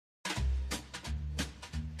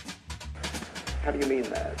How do you mean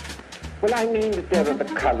that? Well, I mean that there are the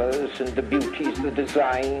colors and the beauties, the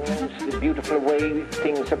designs, the beautiful way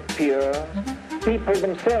things appear. People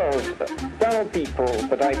themselves, dull people,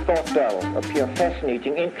 but I thought dull, appear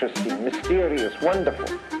fascinating, interesting, mysterious,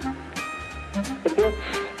 wonderful. But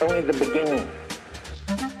that's only the beginning.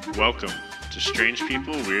 Welcome to Strange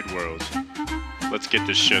People, Weird Worlds. Let's get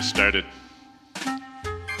this show started.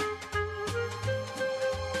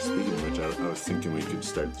 Speaking of which, I was thinking we could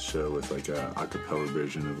start the show with like a acapella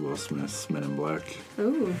version of Will Smith's Men in Black.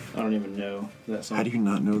 Ooh. I don't even know that song. How do you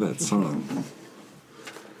not know that song?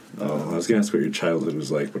 Oh, I was going to ask what your childhood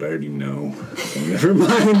was like, but I already know. So never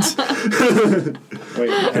mind. Wait,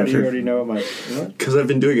 how do you already know my... What? Because I've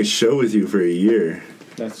been doing a show with you for a year.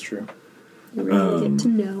 That's true. You really get to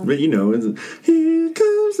know. But you know, it's, here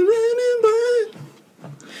comes the Men in Black.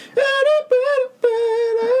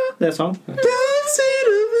 That song? Don't see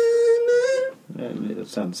It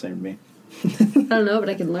sounds the same to me. I don't know, but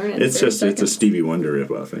I can learn it. It's just, it's a Stevie Wonder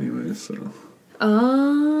ripoff anyway, so.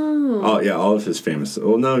 Oh. Yeah, all of his famous.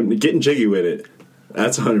 Well, no, Getting Jiggy with It.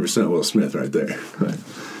 That's 100% Will Smith right there.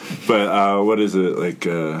 But what is it like?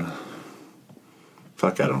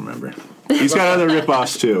 Fuck, I don't remember. He's got other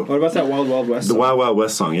ripoffs too. What about that Wild Wild West The song? Wild Wild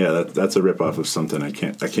West song. Yeah, that's a ripoff of something. I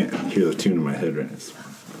can't hear the tune in my head right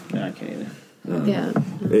now. No, I can't either. Yeah.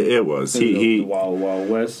 It was The Wild Wild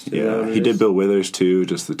West. Yeah, he did Bill Withers too.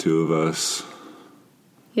 Just the two of us.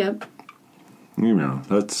 Yep. You know,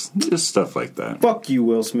 that's just stuff like that. Fuck you,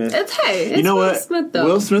 Will Smith. It's You know Will what? Smith, though.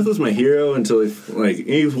 Will Smith was my hero until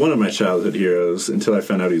he was one of my childhood heroes until I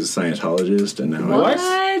found out he was a Scientologist, and now What?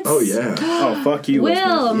 Oh yeah. Oh, fuck you, Will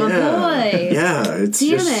Will, Smith. my boy. Yeah, it's Damn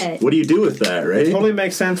just it. what do you do with that, right? Totally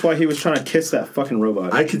makes sense why he was trying to kiss that fucking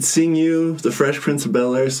robot. I could sing you the Fresh Prince of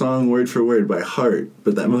Bel-Air song word for word by heart,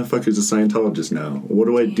 but that motherfucker's a Scientologist now. What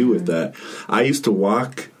do I do with that? I used to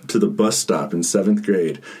walk to the bus stop in 7th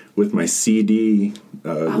grade with my CD.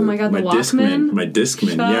 Oh my God, the Discman, Walkman? my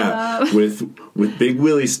Discman, Shut yeah, up. with Big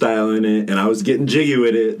Willie style in it, and I was getting jiggy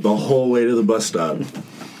with it the whole way to the bus stop.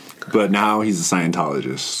 But now he's a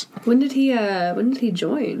Scientologist. When did he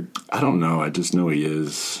join? I don't know. I just know he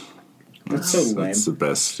is. That's so lame. That's the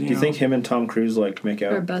best. Do you think him and Tom Cruise like make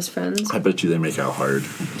Our out? best friends? I bet you they make out hard,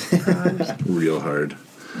 real hard.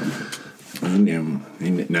 And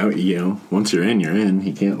now once you're in, you're in.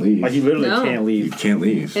 He can't leave. Like, you literally No. can't You leave. can't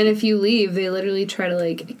leave. And if you leave, they literally try to,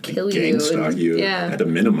 like, kill you. Gang stalk you Yeah. at a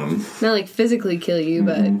minimum. Not, like, physically kill you,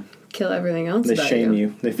 but kill everything else They about shame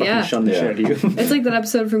you. They fucking Yeah. shun the shit out of you. It's like that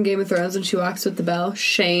episode from Game of Thrones when she walks with the bell.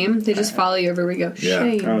 Shame. They just follow you everywhere you go. Yeah. I don't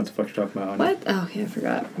know Shame. what the fuck you're talking about. What? Oh, yeah, I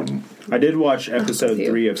forgot. I did watch episode phew.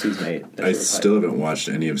 3 of season 8. I still haven't watched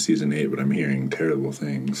any of season 8, but I'm hearing terrible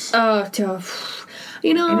things. Oh,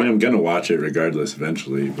 you know, I mean, I'm gonna watch it regardless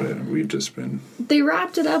eventually, but we've just been. they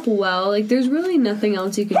wrapped it up well. Like, there's really nothing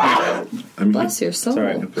else you can do. I mean, Bless your soul.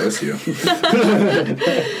 Sorry. Bless you.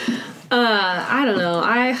 I don't know.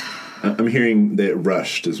 I'm hearing that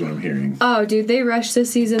rushed is what I'm hearing. Oh, dude, they rushed this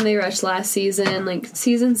season. They rushed last season. Like,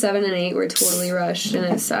 season 7 and 8 were totally rushed, and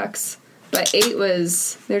it sucks. But 8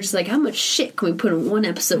 was... They're just like, how much shit can we put in one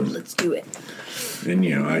episode? Let's do it. And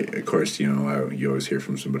you always hear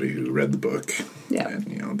from somebody who read the book. Yeah.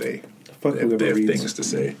 And they Fuck they whoever have reads. things to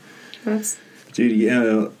say. That's... Dude,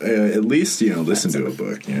 at least listen to a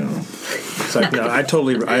book. It's like, no,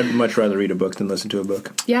 I'd much rather read a book than listen to a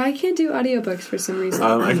book. Yeah, I can't do audiobooks for some reason.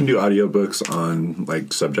 I can do audiobooks on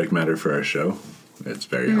like subject matter for our show. It's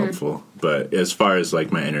very helpful. But as far as like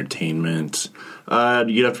my entertainment,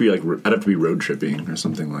 you'd have to be like I'd have to be road tripping or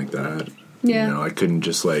something like that. Yeah. I couldn't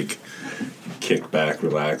just like kick back,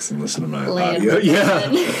 relax, and listen to my Land audio.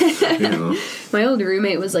 Yeah. My old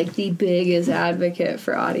roommate was like the biggest advocate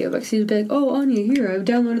for audiobooks. He'd be like, "Oh, Anya, here, I've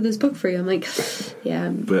downloaded this book for you." I'm like, "Yeah."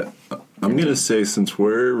 But I'm going to say, since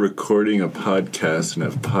we're recording a podcast and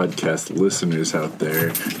have podcast listeners out there,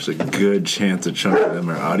 there's a good chance a chunk of them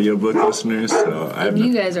are audiobook listeners. So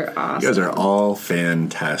You guys are awesome. You guys are all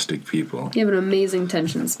fantastic people. You have an amazing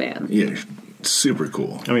attention span. Yeah, super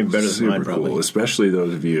cool. I mean, better than super mine, probably. cool, especially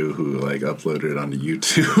those of you who like upload it onto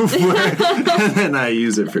YouTube, and then I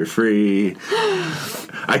use it for free.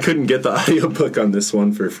 I couldn't get the audiobook on this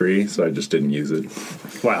one for free, so I just didn't use it.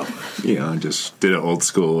 Wow. I just did it old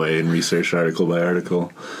school way and researched article by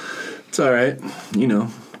article. It's all right.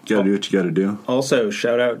 Gotta do what you gotta do. Also,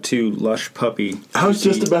 shout out to Lush Puppy. I was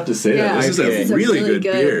just about to say Yeah, that. This IPA. is a really good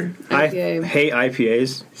beer. I IPA. hate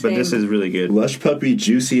IPAs, but this Same. is really good. Lush Puppy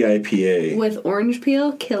Juicy IPA. With orange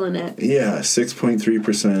peel, killing it. Yeah,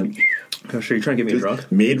 6.3%. I'm sure you're trying to get me drunk.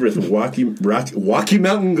 Made with Walkie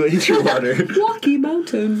Mountain glacier water. Walkie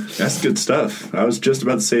Mountain. That's good stuff. I was just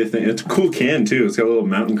about to say a thing. It's a cool can, too. It's got little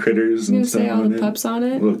mountain critters and You stuff say all on the it. pups on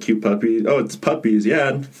it? Little cute puppies. Oh, it's puppies. Yeah,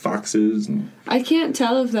 and foxes. And I can't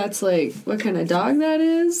tell if that's like what kind of dog that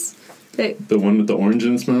is. the one with the orange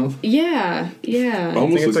in its mouth. Yeah.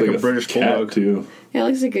 Almost it's looks like a British cat, bulldog. too. Yeah, it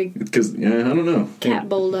looks like a Because, yeah, I don't know. cat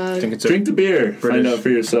bulldog. I think it's a Drink the beer. Find British out for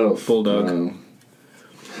yourself. bulldog.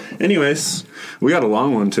 Anyways, we got a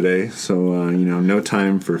long one today, so no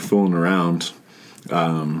time for fooling around.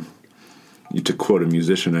 To quote a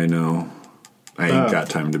musician I know, I ain't got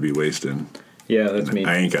time to be wasting. Yeah, that's me.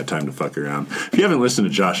 I ain't got time to fuck around. If you haven't listened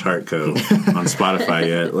to Josh Hartco on Spotify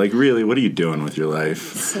yet, like, really, what are you doing with your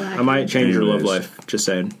life? I might change your love Anyways. life. Just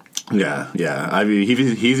saying. Yeah. I mean,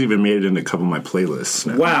 he's even made it into a couple of my playlists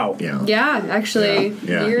now. Wow. Yeah, actually,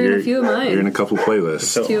 Yeah. you're in a few of mine. You're in a couple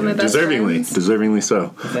playlists. Two of my best friends. Deservingly so.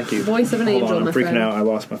 Thank you. Voice of an Hold angel, on, my I'm freaking friend. out. I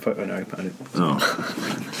lost my phone. Oh, no, I found it. Oh.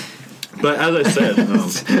 But as I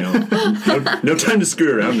said, no time to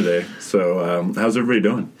screw around today. So, how's everybody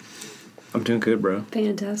doing? I'm doing good, bro.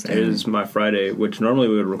 Fantastic. It is my Friday, which normally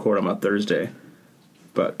we would record on my Thursday,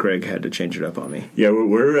 but Greg had to change it up on me. Yeah,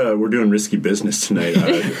 we're doing risky business tonight.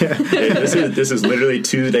 This is literally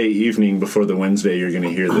Tuesday evening before the Wednesday you're going to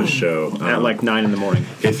hear this show. At like 9 in the morning.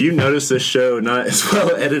 If you notice this show not as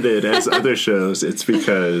well edited as other shows, it's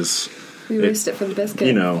because we roast it for the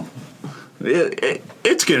biscuit.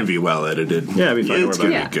 It's going to be well edited. Yeah, it'll be fine. It's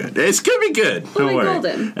going to be good. It's going to be good. We'll Don't be worry.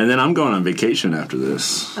 golden. And then I'm going on vacation after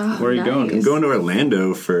this. Oh, Where are you going? I'm going to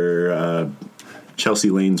Orlando for Chelsea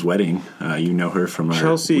Lane's wedding. You know her from our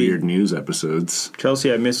Chelsea. weird news episodes.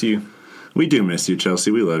 Chelsea, I miss you. We do miss you, Chelsea.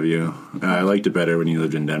 We love you. I liked it better when you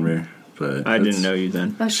lived in Denver. But I didn't know you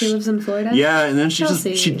then. Oh, she lives in Florida? Yeah, and then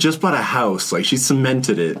Chelsea. she just bought a house. Like, she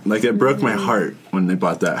cemented it. Like, it broke my heart when they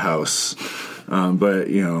bought that house. But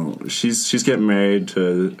she's getting married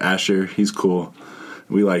to Asher. He's cool.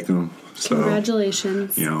 We like him. So,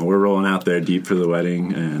 Congratulations. we're rolling out there deep for the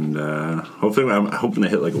wedding, and hopefully, I'm hoping to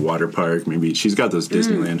hit like a water park. Maybe she's got those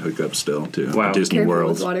Disneyland hookups still too. Wow. Disney Careful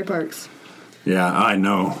World. with water parks. Yeah, I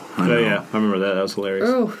know. Oh, yeah. I remember that. That was hilarious.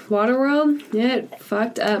 Oh, Waterworld? It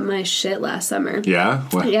fucked up my shit last summer. Yeah.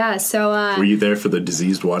 What? Yeah, so Were you there for the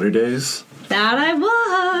diseased water days? that I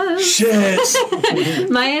was. Shit.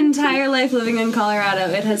 My entire life living in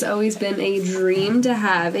Colorado, it has always been a dream to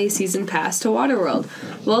have a season pass to Waterworld.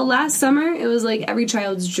 Well, last summer, it was like every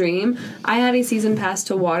child's dream. I had a season pass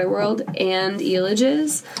to Waterworld and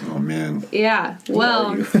Elages. Oh man. Yeah,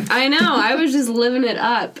 well, I know. I was just living it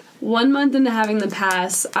up. 1 month into having the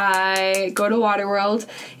pass, I go to Waterworld,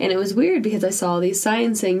 and it was weird because I saw these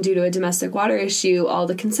signs saying due to a domestic water issue, all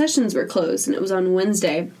the concessions were closed, and it was on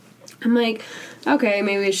Wednesday. I'm like, okay,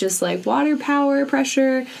 maybe it's just like water power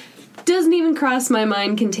pressure. Doesn't even cross my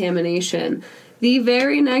mind contamination. The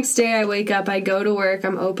very next day I wake up, I go to work,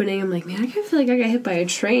 I'm opening, I'm like, man, I kind of feel like I got hit by a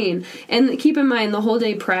train. And keep in mind, the whole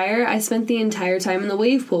day prior, I spent the entire time in the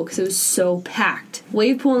wave pool because it was so packed.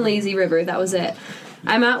 Wave pool and lazy river, that was it.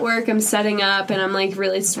 I'm at work, I'm setting up, and I'm like,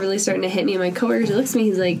 really starting to hit me. And my coworker looks at me,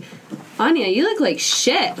 he's like, Anya, you look like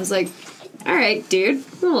shit. I was like, all right, dude,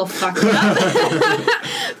 I'm a little fucked up.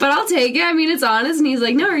 But I'll take it. I mean, it's honest. And he's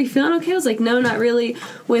like, no, are you feeling okay? I was like, no, not really.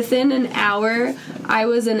 Within an hour, I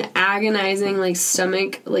was in agonizing, like,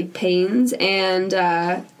 stomach, like, pains. And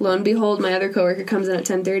lo and behold, my other coworker comes in at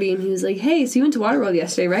 10:30, and he was like, hey, so you went to Waterworld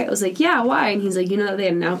yesterday, right? I was like, yeah, why? And he's like, you know that they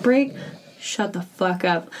had an outbreak? Shut the fuck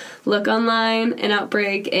up. Look online, an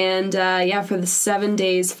outbreak, and for the 7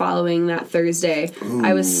 days following that Thursday,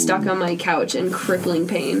 I was stuck on my couch in crippling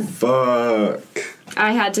pain. Fuck.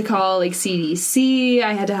 I had to call, like, CDC.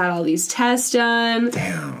 I had to have all these tests done.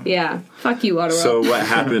 Damn. Yeah. Fuck you, Waterworld. So what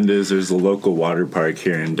happened is there's a local water park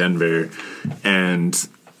here in Denver, and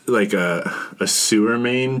like a sewer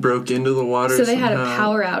main broke into the water. So they had a somehow.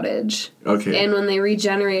 power outage. Okay. And when they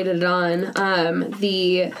regenerated it on,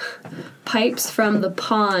 the pipes from the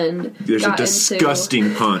pond There's got a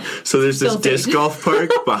disgusting pond. So there's this Filthy. disc golf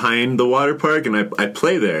park behind the water park, and I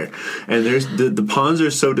play there. And there's the ponds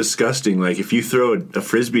are so disgusting. Like, if you throw a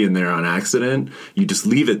frisbee in there on accident, you just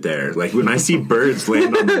leave it there. Like, when I see birds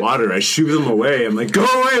land on the water, I shoo them away. I'm like, go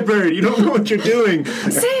away, bird! You don't know what you're doing.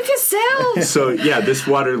 Save yourself! So yeah, this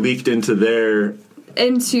water leaked into there.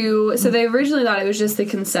 So they originally thought it was just the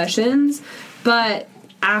concessions, but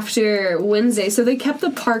after Wednesday, so they kept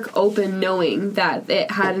the park open knowing that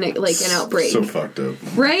it had an outbreak. So fucked up.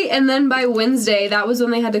 Right? And then by Wednesday, that was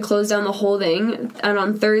when they had to close down the whole thing. And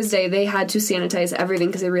on Thursday, they had to sanitize everything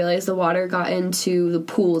because they realized the water got into the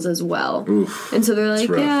pools as well. Oof. And so they're like, That's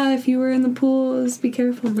rough. yeah, if you were in the pools, be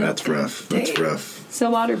careful. I'm like, That's rough. That's dang. rough.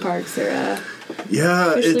 So water parks are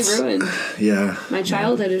Yeah, officially it's ruined. yeah. My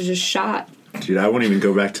childhood is just shot. Dude, I won't even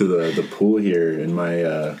go back to the pool here in my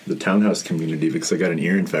the townhouse community because I got an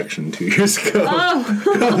ear infection 2 years ago. Oh.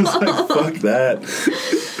 I was like, fuck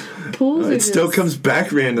that. Pools are It still just- comes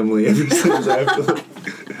back randomly every single time.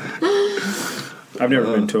 I've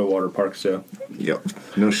never been to a water park, so Yep.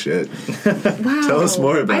 No shit. Wow. Tell us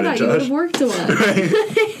more about I it, thought you would Josh. have worked a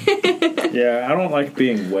lot. yeah, I don't like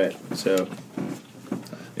being wet. So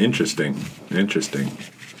Interesting.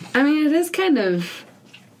 I mean, it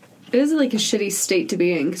is like a shitty state to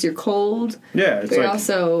be in because you're cold. yeah, it's But you're like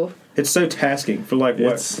also it's so tasking for like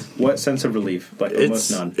what sense of relief? Like almost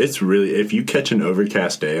none. It's really, if you catch an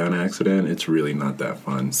overcast day on accident, it's really not that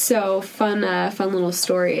fun. so fun little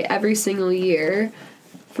story. Every single year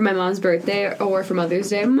for my mom's birthday or for Mother's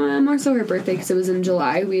Day, more so her birthday because it was in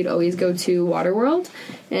July, we'd always go to Waterworld.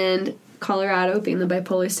 And Colorado, being the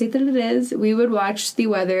bipolar state that it is, we would watch the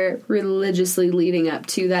weather religiously leading up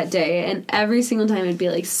to that day. And every single time it'd be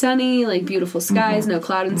like sunny, like beautiful skies, no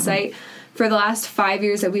cloud in sight. For the last 5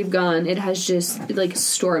 years that we've gone, it has just like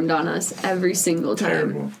stormed on us every single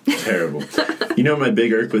time. Terrible. You know my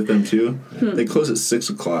big irk with them too? They close at 6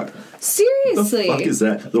 o'clock. Seriously. The fuck is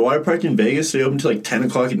that? The water park in Vegas, they open till like 10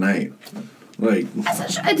 o'clock at night. Like,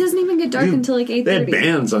 It doesn't even get dark dude, until like 8:30. they had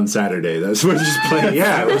bands on Saturday. That's what just playing.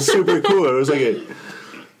 Yeah, it was super cool. It was like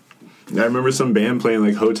I remember some band playing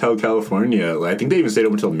like Hotel California. Like, I think they even stayed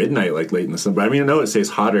open until midnight, like late in the summer. But I mean, I know it stays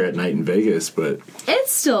hotter at night in Vegas, but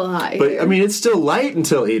It's still hot here. I mean, it's still light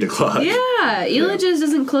until 8 o'clock. Yeah, Ela just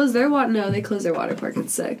doesn't close their water. No, they close their water park at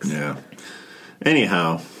 6. Yeah.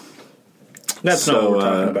 Anyhow, That's not what we're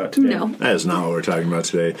talking about today. No. that is not what we're talking about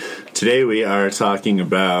today. Today we are talking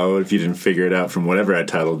about, if you didn't figure it out from whatever I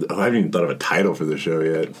titled, I haven't even thought of a title for the show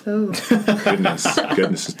yet. Oh.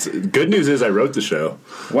 Goodness. Good news is I wrote the show.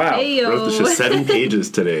 Wow. Heyo. Wrote the show 7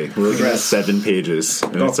 pages today. We're looking at Congrats. 7 pages,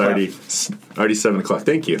 and Golf it's already 7 o'clock.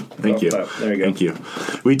 Thank you. Golf clap. There you go. Thank you.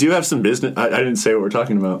 We do have some business. I didn't say what we're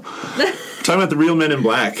talking about. Talking about the real Men in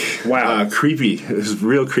Black. Wow. Creepy. It was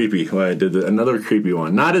real creepy. Well, I did another creepy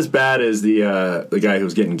one. Not as bad as the guy who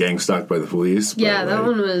was getting gang stalked by the police. But Yeah, that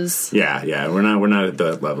one was. Yeah. We're not at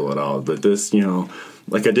that level at all. But this,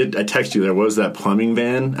 like I text you, there was that plumbing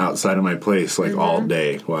van outside of my place like all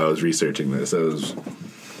day while I was researching this. It was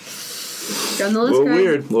You're on the a list,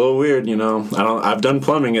 Greg. little weird. I've done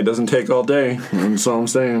plumbing. It doesn't take all day. That's all I'm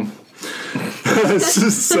saying.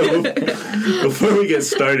 So before we get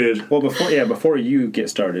started, Well, before you get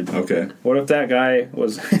started, okay. what if that guy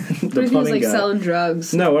was the What if he was plumbing like guy? selling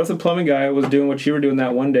drugs? No, what if the plumbing guy was doing what you were doing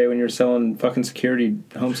that one day when you were selling fucking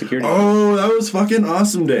home security? Oh, that was fucking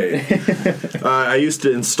awesome day. I used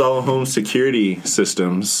to install home security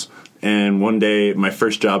systems, and one day, my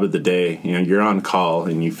first job of the day, you're on call,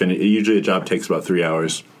 and you finish. Usually, a job takes about 3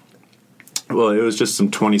 hours. Well, it was just some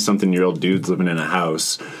 20-something-year-old dudes living in a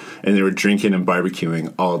house, and they were drinking and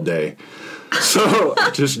barbecuing all day. So I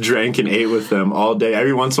just drank and ate with them all day.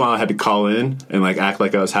 Every once in a while, I had to call in and like act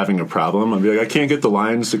like I was having a problem. I'd be like, I can't get the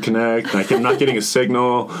lines to connect. I'm not getting a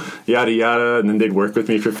signal. Yada yada. And then they'd work with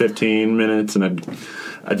me for 15 minutes, and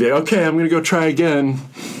I'd be like, okay, I'm gonna go try again.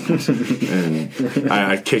 And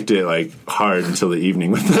I kicked it like hard until the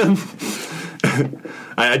evening with them.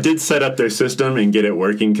 I did set up their system and get it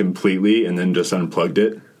working completely, and then just unplugged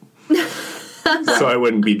it. So I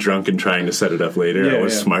wouldn't be drunk and trying to set it up later. Yeah, I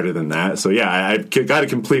was smarter than that. So yeah, I got a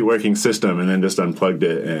complete working system and then just unplugged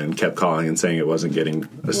it and kept calling and saying it wasn't getting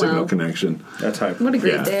a signal connection. That's hype. What a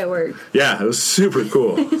great Yeah. day at work. Yeah, it was super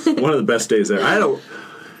cool. One of the best days there.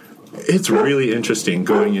 It's really interesting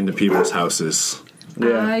going into people's houses.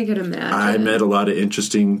 Yeah. I could imagine. I met a lot of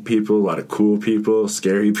interesting people, a lot of cool people,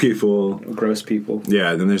 scary people. Gross people.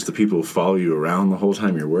 Yeah, then there's the people who follow you around the whole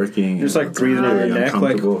time you're working. Just like breathing on your neck,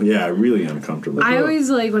 like uncomfortable. Yeah, really uncomfortable. I always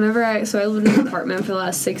whenever I lived in an apartment for the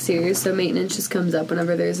last 6 years, so maintenance just comes up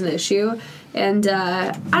whenever there's an issue. And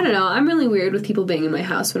I don't know, I'm really weird with people being in my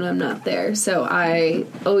house when I'm not there, so I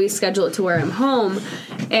always schedule it to where I'm home.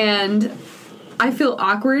 And I feel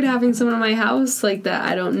awkward having someone in my house like that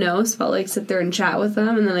I don't know, so I'll like sit there and chat with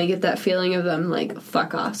them, and then I get that feeling of them like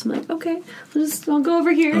fuck off. So I'm like, okay, I'll go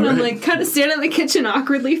over here, and I'm like kind of stand in the kitchen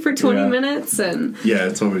awkwardly for 20 minutes, and yeah,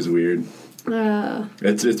 it's always weird.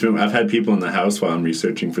 It's been, I've had people in the house while I'm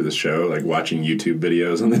researching for the show, like watching YouTube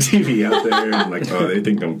videos on the TV out there, and I'm like, oh, they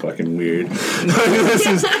think I'm fucking weird.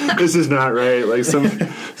 this is not right. Like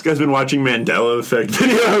this guy's been watching Mandela Effect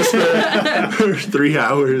videos for 3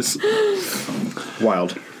 hours.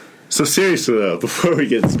 Wild. So seriously though, before we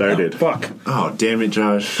get started, Fuck. Oh damn it,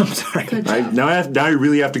 Josh! I'm sorry. Now I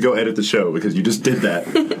really have to go edit the show because you just did that.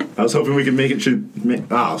 I was hoping we could make it.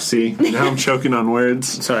 See, now I'm choking on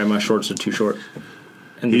words. Sorry, my shorts are too short.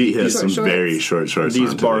 And He has some shorts. very short shorts.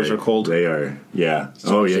 These on bars today. are cold. They are. Yeah.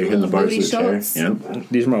 Oh yeah, you're hitting the bars Booty of the chair. shorts. Yeah.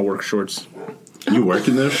 these are my work shorts. You work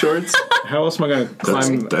in those shorts? How else am I gonna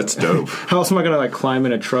climb? That's dope. How else am I gonna like climb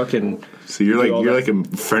in a truck and? So you're like a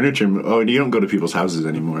furniture. Oh, you don't go to people's houses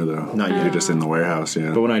anymore though. Not yet. You're just in the warehouse.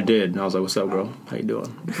 Yeah. But when I did, I was like, "What's up, girl? How you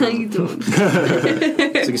doing?" How you doing? So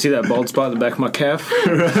you can see that bald spot in the back of my calf.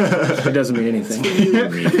 It doesn't mean anything.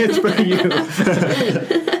 It's for you.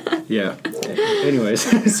 Yeah.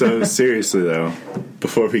 Anyways. So seriously though,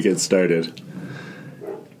 before we get started,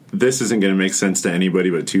 this isn't going to make sense to anybody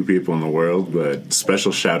but 2 people in the world, but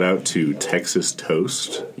special shout out to Texas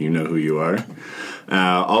Toast. You know who you are.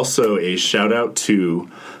 Also a shout out to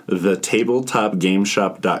the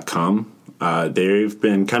tabletopgameshop.com. They've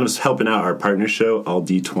been kind of helping out our partner show, All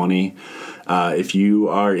D20. If you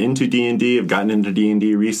are into D&D, have gotten into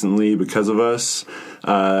D&D recently because of us,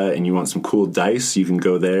 and you want some cool dice, you can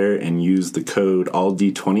go there and use the code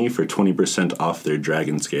ALLD20 for 20% off their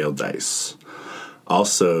Dragon Scale dice.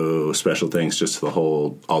 Also, special thanks just to the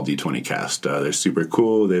whole All D20 cast. They're super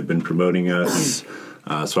cool. They've been promoting us.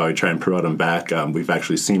 That's why we try and promote them back. We've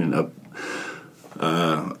actually seen an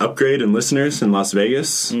upgrade in listeners in Las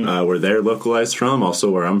Vegas, where they're localized from, also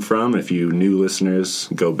where I'm from. If you new listeners,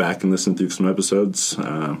 go back and listen through some episodes.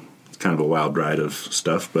 It's kind of a wild ride of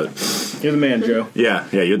stuff, but You're the man, Joe. yeah,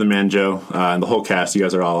 you're the man, Joe. And the whole cast, you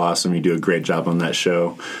guys are all awesome. You do a great job on that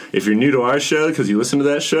show. If you're new to our show because you listen to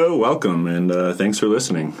that show, welcome, and thanks for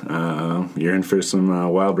listening. You're in for some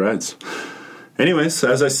wild rides. Anyways,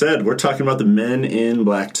 as I said, we're talking about the Men in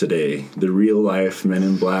Black today. The real-life Men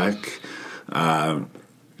in Black.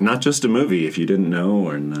 Not just a movie, if you didn't know,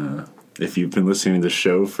 and if you've been listening to this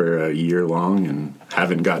show for a year long and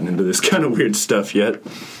haven't gotten into this kind of weird stuff yet.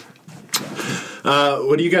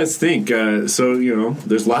 What do you guys think? So,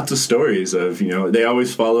 there's lots of stories of, they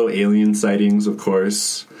always follow alien sightings, of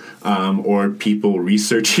course, or people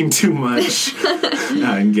researching too much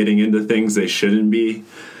and getting into things they shouldn't be.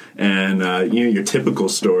 And, your typical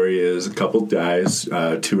story is a couple guys,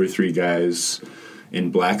 2 or 3 guys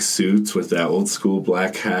in black suits with that old school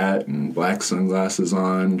black hat and black sunglasses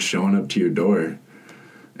on showing up to your door.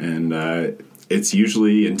 And it's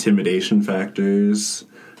usually intimidation factors.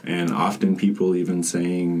 And often people even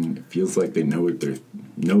saying it feels like they know what you're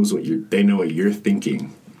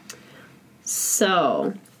thinking.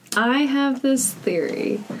 So, I have this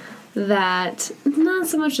theory that not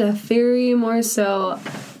so much a theory, more so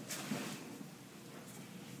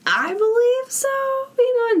I believe so,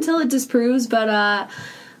 until it disproves, but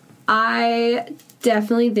I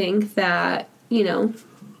definitely think that,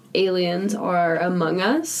 aliens are among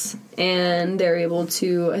us, and they're able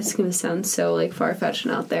to, it's going to sound so, far-fetched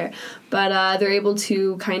and out there, but they're able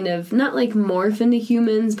to kind of, not, morph into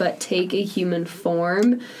humans, but take a human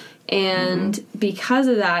form, and because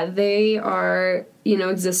of that, they are,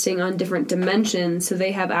 existing on different dimensions, so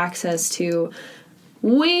they have access to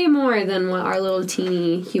way more than what our little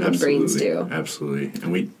teeny human brains do. Absolutely.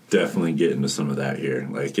 And we definitely get into some of that here.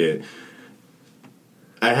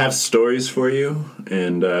 I have stories for you,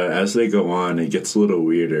 and as they go on, it gets a little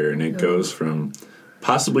weirder, and it goes from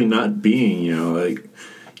possibly not being,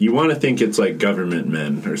 you want to think it's government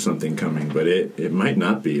men or something coming, but it might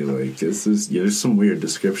not be. There's some weird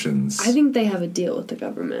descriptions. I think they have a deal with the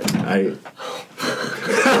government.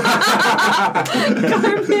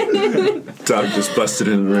 Dog just busted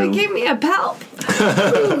in the room. Give me a palp.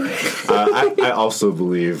 I also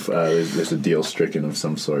believe there's a deal stricken of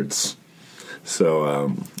some sorts.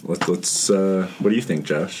 So let's. What do you think,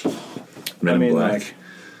 Josh? Men in Black.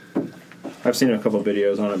 I've seen a couple of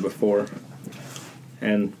videos on it before,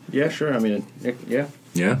 and yeah, sure. Yeah.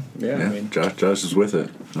 Yeah. I mean, Josh is with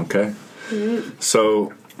it. Okay.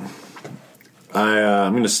 So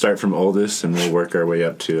I'm going to start from oldest, and we'll work our way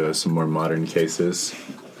up to some more modern cases.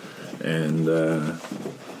 And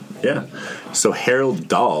so Harold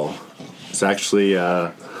Dahl is actually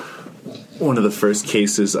one of the first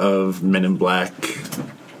cases of Men in Black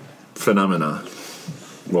phenomena,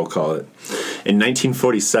 we'll call it. In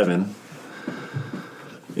 1947,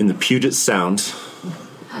 in the Puget Sound,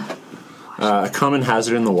 a common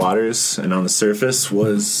hazard in the waters and on the surface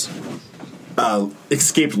was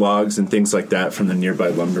escaped logs and things like that from the nearby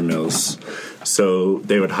lumber mills. So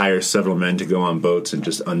they would hire several men to go on boats and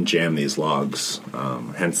just unjam these logs.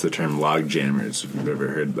 Hence the term log jammers, if you've ever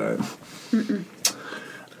heard that. Mm-mm.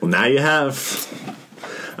 Well, now you have.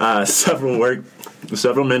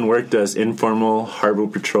 Several men worked as informal harbor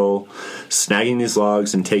patrol, snagging these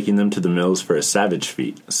logs and taking them to the mills for a salvage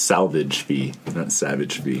fee. Not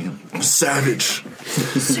savage fee. Savage.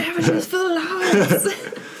 Savages for the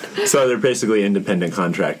logs. So they're basically independent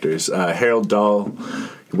contractors. Harold Dahl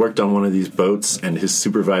worked on one of these boats, and his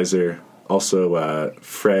supervisor, also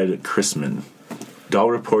Fred Chrisman. Dahl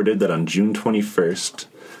reported that on June 21st,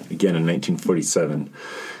 again in 1947,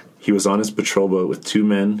 he was on his patrol boat with 2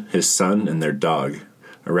 men, his son, and their dog.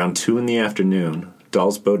 Around 2 in the afternoon,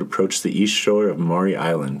 Dahl's boat approached the east shore of Maury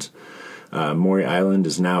Island. Maury Island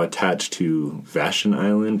is now attached to Vashon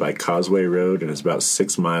Island by Causeway Road and is about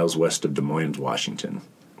 6 miles west of Des Moines, Washington.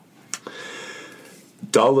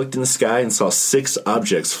 Dahl looked in the sky and saw 6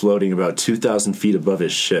 objects floating about 2,000 feet above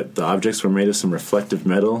his ship. The objects were made of some reflective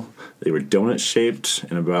metal. They were donut-shaped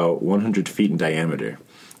and about 100 feet in diameter.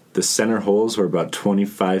 The center holes were about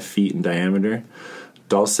 25 feet in diameter.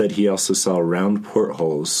 Dahl said he also saw round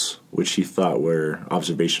portholes, which he thought were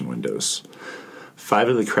observation windows. 5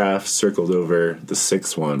 of the craft circled over the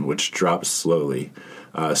 6th one, which dropped slowly,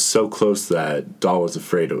 so close that Dahl was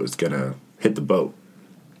afraid it was going to hit the boat.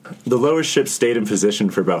 The lower ship stayed in position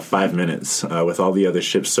for about 5 minutes, with all the other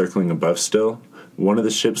ships circling above still. One of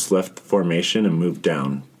the ships left the formation and moved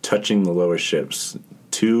down, touching the lower ships.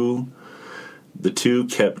 The 2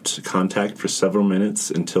 kept contact for several minutes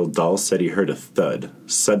until Dahl said he heard a thud.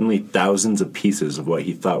 Suddenly, thousands of pieces of what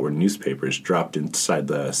he thought were newspapers dropped inside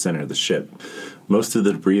the center of the ship. Most of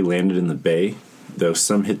the debris landed in the bay, though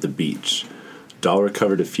some hit the beach. Dahl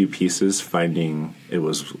recovered a few pieces, finding it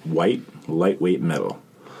was white, lightweight metal.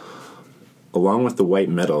 Along with the white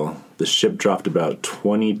metal, the ship dropped about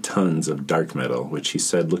 20 tons of dark metal, which he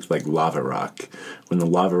said looked like lava rock. When the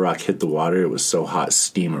lava rock hit the water, it was so hot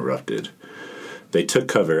steam erupted. They took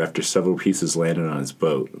cover after several pieces landed on his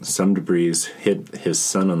boat. Some debris hit his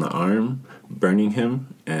son on the arm, burning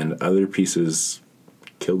him, and other pieces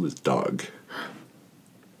killed his dog.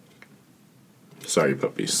 Sorry,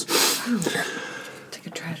 puppies. Took a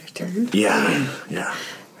tragic turn. Yeah.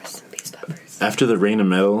 Rest in peace, puppers. After the rain of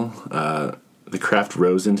metal, the craft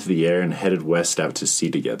rose into the air and headed west out to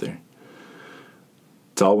sea together.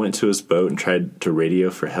 Dahl went to his boat and tried to radio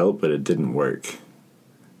for help, but it didn't work.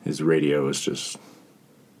 His radio was just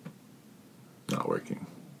not working.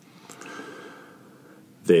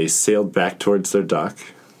 They sailed back towards their dock,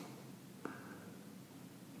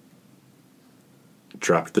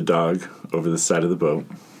 dropped the dog over the side of the boat,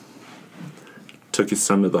 took his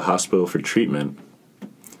son to the hospital for treatment,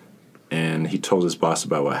 and he told his boss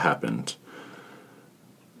about what happened.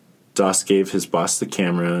 Doss gave his boss the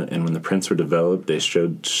camera, and when the prints were developed, they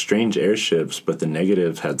showed strange airships, but the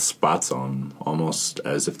negative had spots on them, almost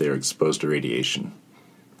as if they were exposed to radiation.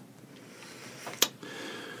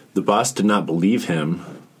 The boss did not believe him,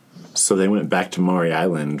 so they went back to Maury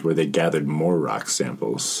Island, where they gathered more rock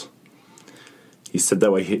samples. He said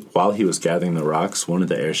that while he was gathering the rocks, one of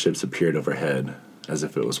the airships appeared overhead, as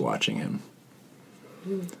if it was watching him.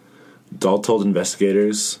 Dahl told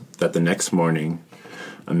investigators that the next morning,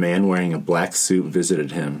 a man wearing a black suit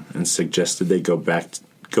visited him and suggested they go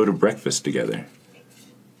to breakfast together.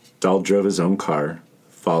 Dahl drove his own car,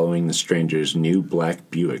 following the stranger's new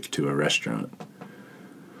black Buick to a restaurant.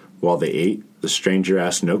 While they ate, the stranger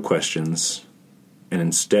asked no questions, and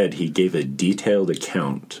instead he gave a detailed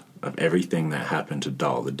account of everything that happened to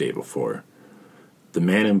Dahl the day before. The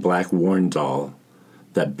man in black warned Dahl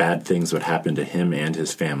that bad things would happen to him and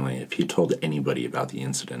his family if he told anybody about the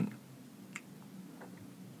incident.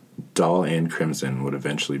 Dahl and Crimson would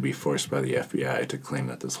eventually be forced by the FBI to claim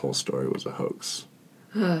that this whole story was a hoax.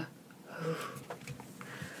 And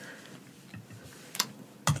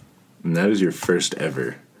that is your first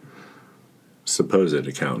ever supposed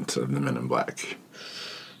account of the Men in Black.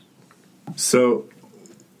 So,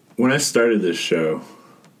 when I started this show,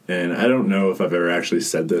 and I don't know if I've ever actually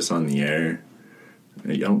said this on the air.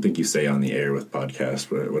 I don't think you say on the air with podcasts,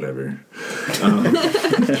 but whatever.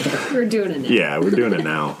 We're doing it now. Yeah, we're doing it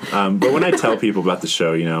now. But when I tell people about the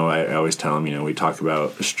show, I always tell them, we talk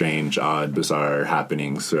about strange, odd, bizarre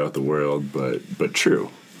happenings throughout the world, but true.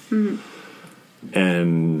 Mm-hmm.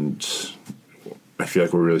 And I feel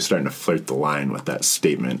like we're really starting to flirt the line with that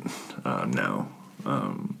statement now.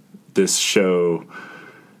 This show,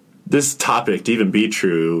 this topic, to even be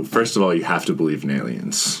true, first of all, you have to believe in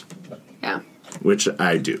aliens. Yeah. Which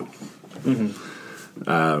I do.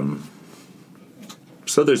 Mm-hmm.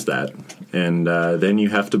 So there's that. And then you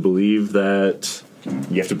have to believe that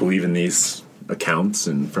you have to believe in these accounts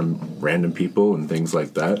and from random people and things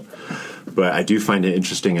like that. But I do find it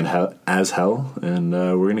interesting as hell, and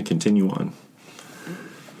we're going to continue on.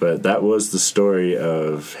 But that was the story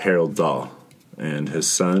of Harold Dahl and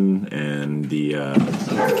his son and the...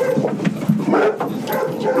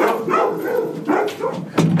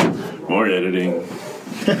 More editing.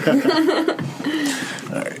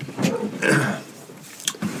 All right.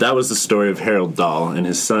 That was the story of Harold Dahl and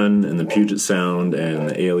his son and the Puget Sound and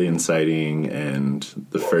the alien sighting and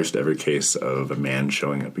the first ever case of a man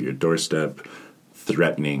showing up at your doorstep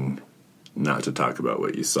threatening not to talk about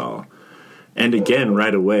what you saw. And again,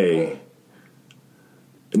 right away,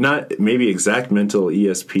 not maybe exact mental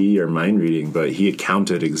ESP or mind reading, but he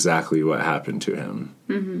accounted exactly what happened to him.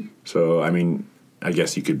 Mm-hmm. So, I mean, I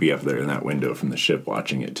guess you could be up there in that window from the ship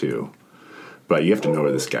watching it too. But you have to know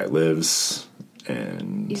where this guy lives.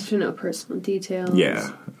 And you have to know personal details.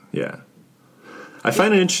 Yeah. I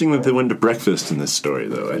find it interesting that they went to breakfast in this story,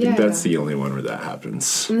 though. I think that's the only one where that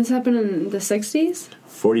happens. And this happened in the 60s?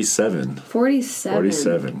 47.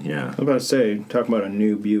 47, yeah. I'm about to say, talking about a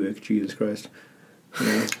new Buick, Jesus Christ.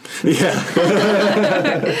 Yeah.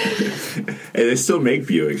 Hey, they still make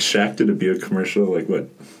Buicks. Shaq did a Buick commercial, like what?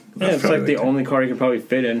 Yeah, it's like the only car you could probably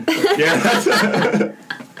fit in. Yeah.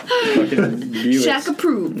 Fucking Buicks. Shaq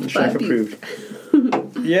approved. Shaq approved.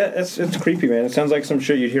 Yeah, it's creepy, man. It sounds like some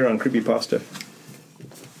shit you'd hear on Creepypasta.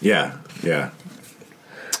 Yeah.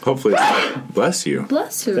 Hopefully, bless you.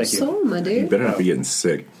 Bless your Thank you. soul, my dude. You better not be getting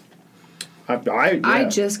sick. I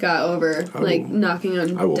just got over knocking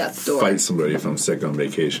on death's door. I will fight somebody if I'm sick on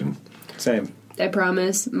vacation. Same. I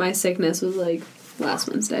promise. My sickness was like last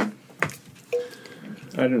Wednesday.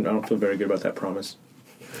 I don't feel very good about that promise.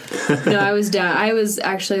 No, I was down. I was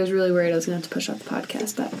really worried I was going to have to push off the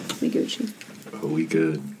podcast, but we Gucci. Oh, we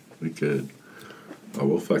good. Oh,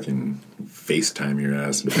 we'll fucking FaceTime your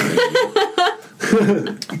ass.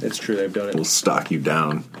 It's true, they've done it. We'll stalk you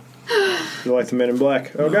down. You like the Men in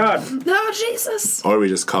Black? Oh, God. No, Jesus. Or we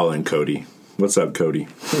just call in Cody. What's up, Cody?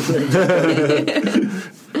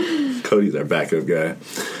 Cody's our backup guy.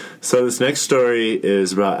 So this next story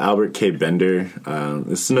is about Albert K. Bender.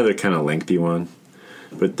 This is another kind of lengthy one.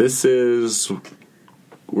 But this is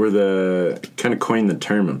where the kind of coined the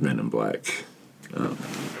term of Men in Black.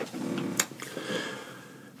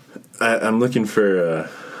 I'm looking for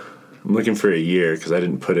a year because I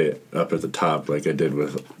didn't put it up at the top like I did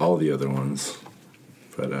with all the other ones.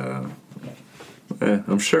 But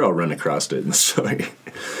I'm sure I'll run across it in the story.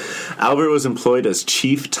 Albert was employed as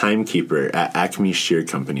chief timekeeper at Acme Shear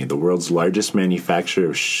Company, the world's largest manufacturer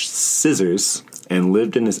of scissors, and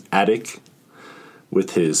lived in his attic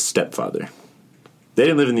with his stepfather. They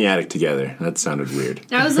didn't live in the attic together. That sounded weird.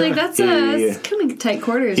 I was like, that's kind of tight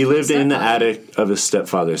quarters. He lived in the attic of his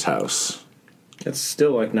stepfather's house. It's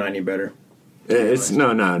still like 90 better. It's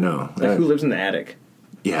no. Like, who lives in the attic?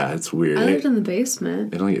 Yeah, it's weird. I lived in the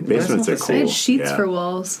basement. Basements are cool. I had sheets for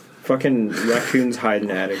walls. Fucking raccoons hide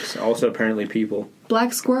in attics. Also, apparently, people.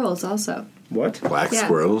 Black squirrels, also. What? Black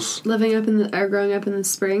squirrels? Growing up in the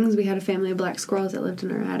Springs, we had a family of black squirrels that lived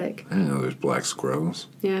in our attic. I didn't know there's black squirrels.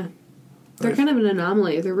 Yeah. They're kind of an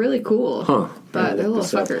anomaly. They're really cool. Huh. But they're little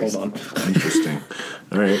fuckers. Hold on. Interesting.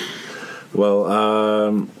 All right.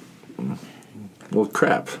 Well,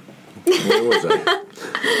 crap. Where was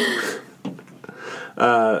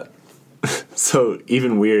I? So,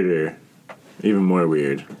 even more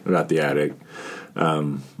weird about the attic.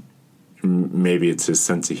 Maybe it's his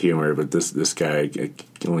sense of humor, but this guy it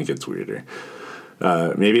only gets weirder.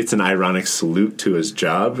 Maybe it's an ironic salute to his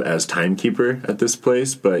job as timekeeper at this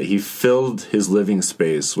place, but he filled his living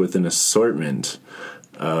space with an assortment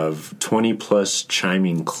of 20-plus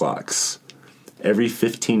chiming clocks. Every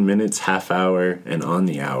 15 minutes, half hour, and on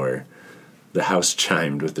the hour, the house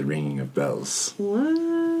chimed with the ringing of bells.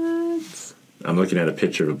 What? I'm looking at a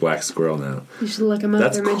picture of a black squirrel now. You should look them up.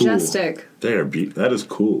 That's They're cool. majestic. That is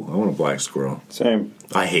cool. I want a black squirrel. Same.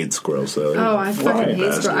 I hate squirrels, though. Oh, I fucking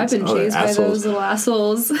hate squirrels. I've been chased by those little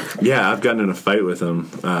assholes. Yeah, I've gotten in a fight with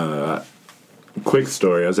them. Quick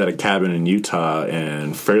story. I was at a cabin in Utah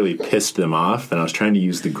and fairly pissed them off, and I was trying to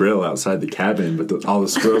use the grill outside the cabin, but all the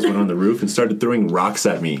squirrels went on the roof and started throwing rocks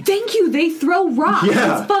at me. Thank you. They throw rocks. Yeah.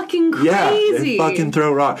 That's fucking crazy. Yeah, they fucking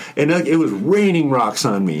throw rocks. And it was raining rocks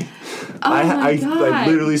on me. My God. I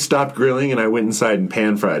literally stopped grilling and I went inside and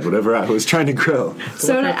pan fried whatever I was trying to grill.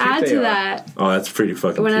 So to add to that, oh, that's pretty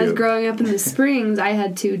fucking when cute. I was growing up in the Springs, I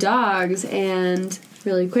had 2 dogs, and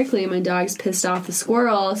really quickly. My dog's pissed off the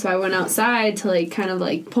squirrel, so I went outside to, like, kind of,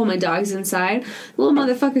 like, pull my dogs inside. The little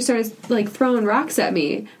motherfucker started, like, throwing rocks at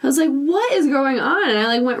me. I was like, what is going on? And I,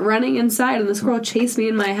 like, went running inside, and the squirrel chased me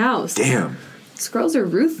in my house. Damn. Squirrels are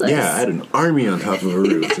ruthless. Yeah, I had an army on top of a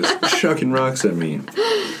roof just chucking rocks at me.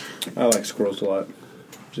 I like squirrels a lot.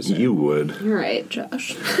 Just saying. You would. You're right,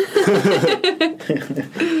 Josh.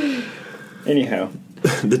 Anyhow.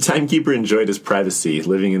 The timekeeper enjoyed his privacy,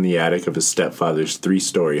 living in the attic of his stepfather's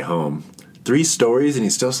 3-story home. 3 stories, and he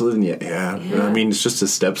still lives in the attic. Yeah. I mean, it's just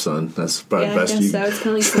his stepson. That's probably Yeah, the I best guess you... so. It's kind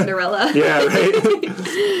of like Cinderella. Yeah,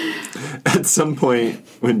 right? At some point,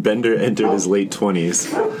 when Bender entered his late 20s,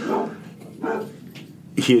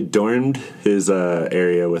 he adorned his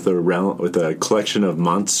area with a collection of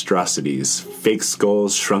monstrosities, fake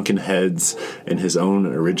skulls, shrunken heads, and his own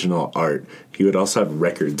original art. He would also have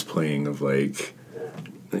records playing of, like,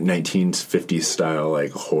 1950s style,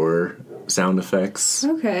 like, horror sound effects.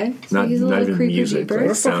 Okay. So Not he's a little even creepy music, jeepers.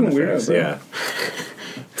 like sound fucking weird, effects. bro. Yeah.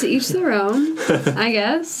 To each their own, I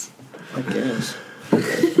guess. I guess.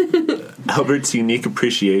 Albert's unique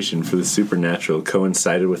appreciation for the supernatural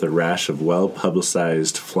coincided with a rash of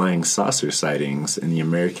well-publicized flying saucer sightings in the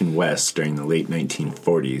American West during the late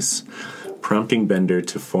 1940s, prompting Bender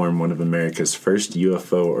to form one of America's first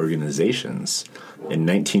UFO organizations. In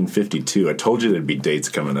 1952, I told you there'd be dates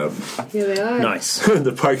coming up. Here they are. Nice.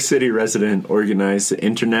 The Park City resident organized the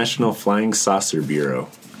International Flying Saucer Bureau,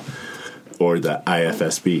 or the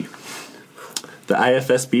IFSB. The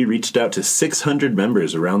IFSB reached out to 600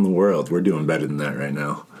 members around the world. We're doing better than that right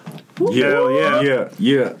now. Hell yeah.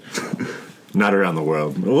 Yeah. Not around the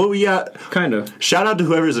world. Well, we got... Kind of. Shout out to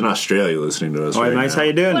whoever's in Australia listening to us All right, right nice. now. How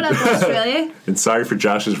you doing? What up, Australia? And sorry for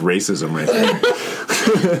Josh's racism right there.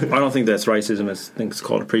 I don't think that's racism. I think it's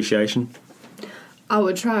called appreciation. I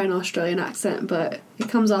would try an Australian accent, but it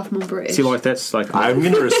comes off more British. See, like that's like I'm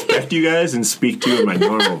going to respect you guys and speak to you in my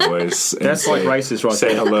normal voice. And that's like racist, right Say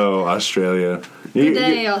there. hello, Australia. Good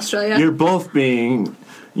day, Australia. You're both being...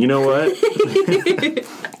 You know what?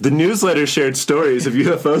 The newsletter shared stories of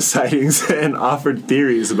UFO sightings and offered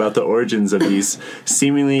theories about the origins of these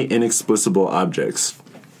seemingly inexplicable objects.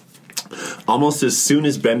 Almost as soon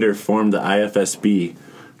as Bender formed the IFSB,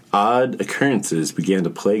 odd occurrences began to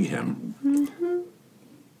plague him.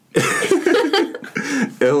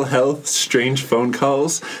 Ill health, strange phone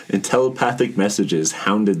calls, and telepathic messages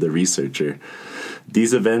hounded the researcher.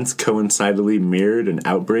 These events coincidentally mirrored an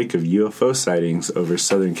outbreak of UFO sightings over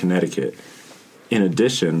southern Connecticut. In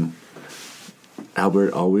addition,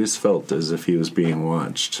 Albert always felt as if he was being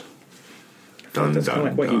watched. Dun, that's kind of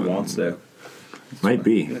like what he dun. wants, though. Might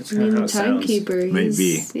be. That's I kind mean, of the how it sounds. timekeeper. Might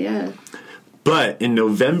be. Yeah. But in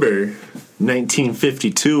November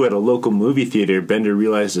 1952, at a local movie theater, Bender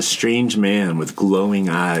realized a strange man with glowing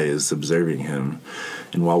eyes observing him.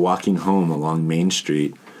 And while walking home along Main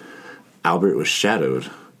Street, Albert was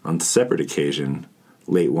shadowed. On a separate occasion,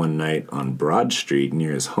 late one night on Broad Street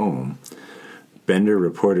near his home, Bender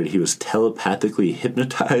reported he was telepathically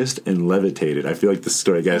hypnotized and levitated. I feel like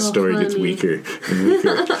the guy's story gets honey. weaker and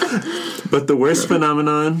weaker. But the worst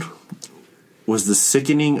phenomenon was the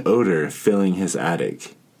sickening odor filling his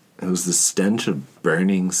attic. It was the stench of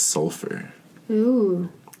burning sulfur.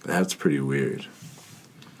 Ooh. That's pretty weird.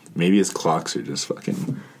 Maybe his clocks are just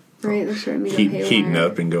fucking Right, they're starting to go haywire. heating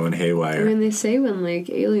up and going I haywire. mean, they say when, like,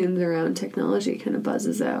 aliens are around, technology kind of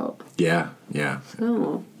buzzes out. Yeah.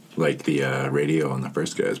 Oh. Like the radio on the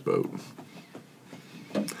first guy's boat.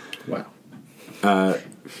 Wow.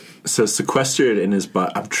 So sequestered in his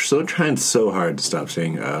body. I'm still trying so hard to stop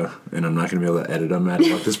saying and I'm not going to be able to edit on that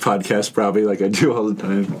about this podcast probably like I do all the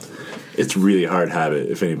time. It's a really hard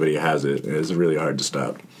habit if anybody has it. It's really hard to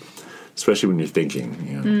stop. Especially when you're thinking,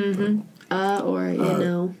 you know. Mm-hmm. Or, you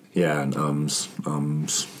know. Yeah, and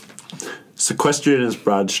ums. Sequestered in his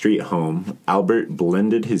Broad Street home, Albert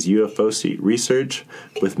blended his UFO research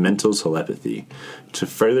with mental telepathy. To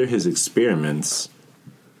further his experiments,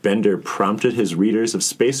 Bender prompted his readers of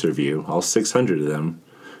Space Review, all 600 of them,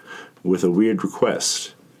 with a weird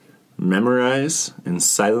request. Memorize and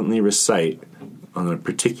silently recite, on a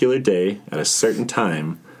particular day at a certain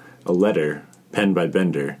time, a letter penned by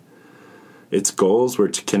Bender. Its goals were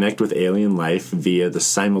to connect with alien life via the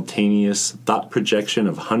simultaneous thought projection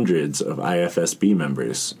of hundreds of IFSB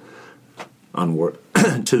members. To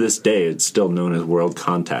this day, it's still known as World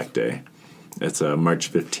Contact Day. It's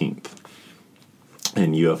March 15th.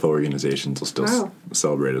 And UFO organizations will still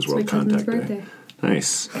celebrate as World my cousin's Contact Day. birthday.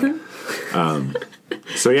 Nice.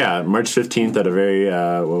 So yeah, March 15th at a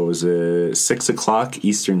very 6 o'clock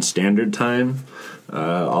Eastern Standard Time,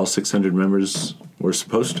 all 600 members were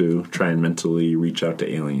supposed to try and mentally reach out to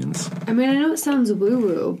aliens. I mean, I know it sounds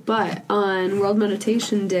woo-woo, but on World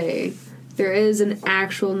Meditation Day, there is an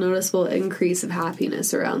actual noticeable increase of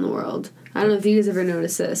happiness around the world. I don't know if you guys ever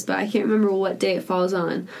noticed this, but I can't remember what day it falls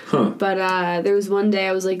on. Huh. But there was one day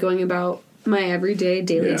I was like going about my everyday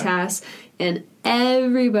daily tasks, and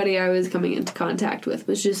everybody I was coming into contact with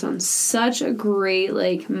was just on such a great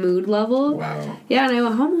like mood level. Wow. Yeah, and I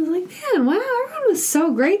went home and was like, man, wow, everyone was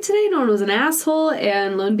so great today. No one was an asshole.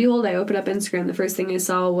 And lo and behold, I opened up Instagram. The first thing I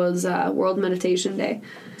saw was World Meditation Day.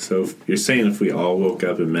 So you're saying if we all woke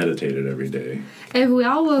up and meditated every day. If we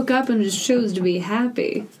all woke up and just chose to be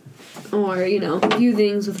happy, or, you know, view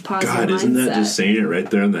things with a positive mindset. God, isn't that just saying it right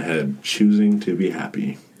there on the head? Choosing to be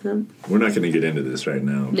happy. We're not going to get into this right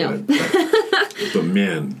now. No. But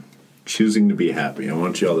man, choosing to be happy. I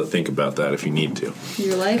want you all to think about that if you need to.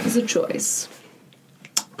 Your life is a choice.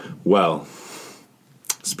 Well,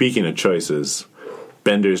 speaking of choices,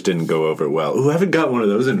 Benders didn't go over well. Ooh, I haven't got one of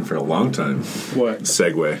those in for a long time. What?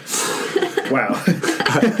 Segway. Wow.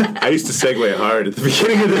 I used to segue hard at the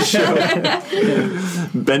beginning of the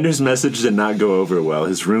show. Bender's message did not go over well.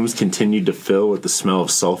 His rooms continued to fill with the smell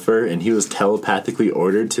of sulfur, and he was telepathically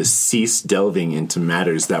ordered to cease delving into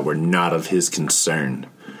matters that were not of his concern.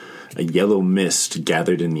 A yellow mist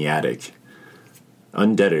gathered in the attic.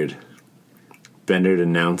 Undeterred, Bender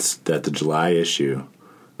announced that the July issue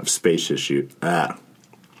of Space Issue...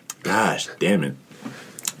 Gosh, damn it.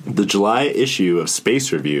 The July issue of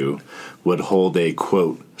Space Review would hold a,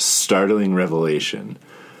 quote, startling revelation.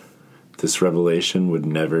 This revelation would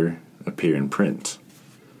never appear in print.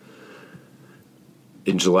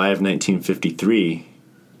 In July of 1953,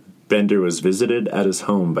 Bender was visited at his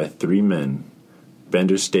home by 3 men.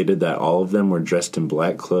 Bender stated that all of them were dressed in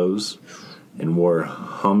black clothes and wore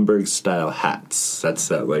Homburg-style hats. That's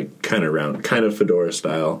that, like, kind of round, kind of fedora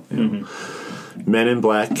style. You know. Men in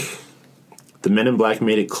black... The Men in Black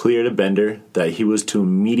made it clear to Bender that he was to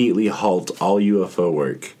immediately halt all UFO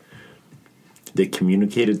work. They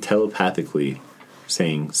communicated telepathically,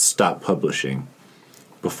 saying, "Stop publishing."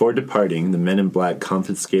 Before departing, the Men in Black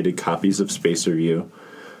confiscated copies of Space Review,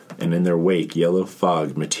 and in their wake, yellow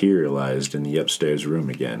fog materialized in the upstairs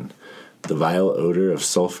room again. The vile odor of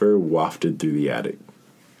sulfur wafted through the attic.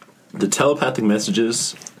 The telepathic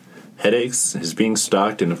messages, headaches, his being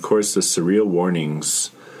stalked, and of course the surreal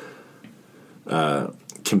warnings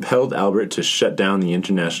compelled Albert to shut down the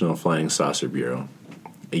International Flying Saucer Bureau.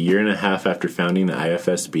 A year and a half after founding the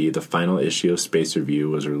IFSB, the final issue of Space Review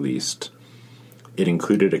was released. It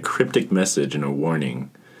included a cryptic message and a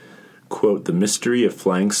warning. Quote, "The mystery of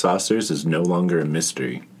flying saucers is no longer a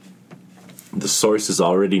mystery. The source is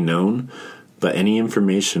already known, but any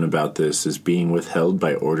information about this is being withheld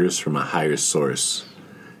by orders from a higher source.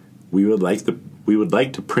 We would like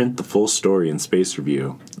to print the full story in Space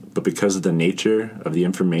Review, but because of the nature of the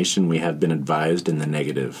information we have been advised in the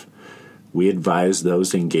negative. We advise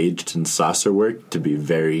those engaged in saucer work to be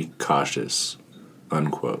very cautious."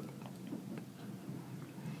 Unquote.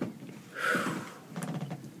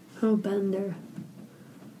 Oh, Bender.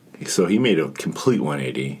 So he made a complete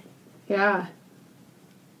 180. Yeah.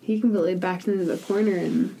 He completely backed into the corner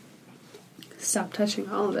and stopped touching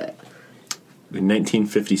all of it. In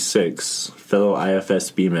 1956, fellow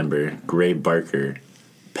IFSB member Gray Barker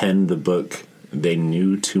penned the book They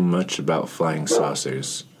Knew Too Much About Flying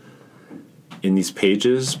Saucers. In these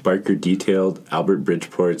pages, Barker detailed Albert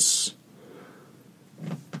Bridgeport's...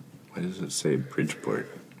 Why does it say Bridgeport?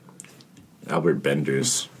 Albert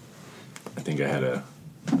Bender's. I think I had a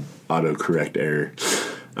autocorrect error.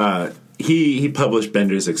 He published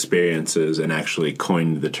Bender's experiences and actually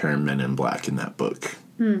coined the term Men in Black in that book.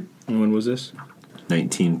 And when was this?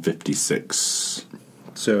 1956.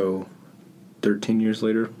 So, 13 years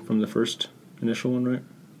later from the first initial one, right?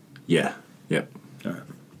 Yeah. Yep. All right.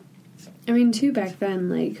 I mean, too, back then,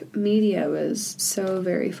 like, media was so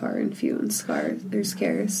very far and few and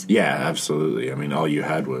scarce. Yeah, absolutely. I mean, all you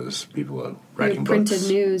had was people writing printed books.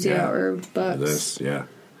 News, or books. This, yeah.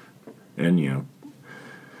 And,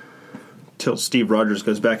 Till Steve Rogers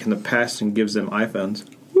goes back in the past and gives them iPhones.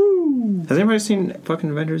 Woo! Has anybody seen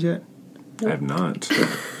fucking Avengers yet? I have not. I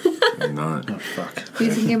have not. Oh, fuck. Have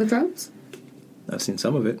you seen Game of Thrones? I've seen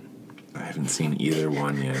some of it. I haven't seen either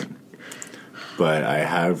one yet. But I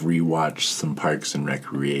have rewatched some Parks and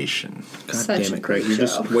Recreation. God Such damn a it, Craig. great You're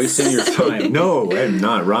show. just wasting your time. No, I'm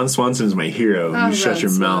not. Ron Swanson's my hero. Oh, You shut Ron your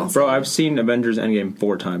Swanson. mouth. Bro, I've seen Avengers Endgame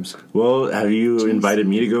 4 times. Well, have you invited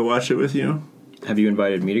me to go watch it with you? Have you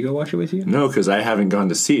invited me to go watch it with you? No, because I haven't gone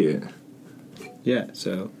to see it. Yeah,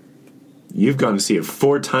 so... You've gone to see it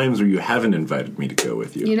 4 times where you haven't invited me to go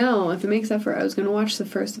with you. You know, if it makes up for it, I was going to watch the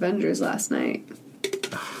first Avengers last night.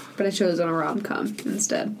 But I chose on a rom-com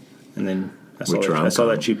instead. And then I Which saw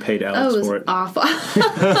that you paid Alex for it. Awful.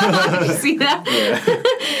 Did you see that? Yeah.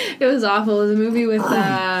 It was awful. It was a movie with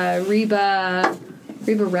Reba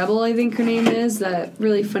Rebel, I think her name is. That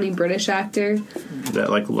really funny British actor. That,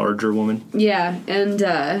 like, larger woman. Yeah, and...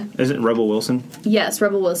 Isn't it Rebel Wilson? Yes,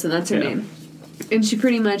 Rebel Wilson, that's her Yeah. name. And she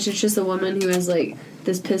pretty much, it's just a woman who has, like,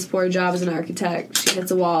 this piss-poor job as an architect. She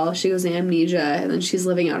hits a wall, she goes to amnesia, and then she's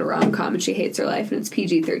living out a rom-com, and she hates her life, and it's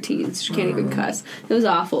PG-13, so she can't even cuss. It was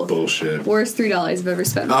awful. Bullshit. Worst $3 I've ever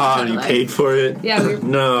spent. Oh, you paid for it? Yeah, we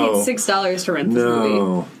No. paid $6 to rent this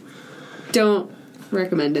movie. Don't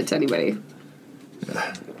recommend it to anybody.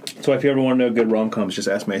 So if you ever want to know good rom-coms, just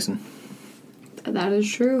ask Mason. That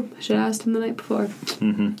is true. I should have asked him the night before.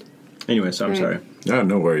 Anyway, so I'm sorry.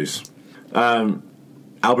 No worries.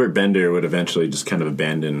 Albert Bender would eventually just kind of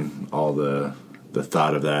abandon all the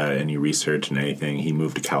thought of that, any research and anything. He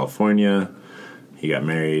moved to California. He got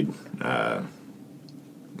married.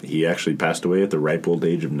 He actually passed away at the ripe old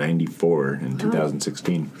age of 94 in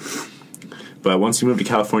 2016. But once he moved to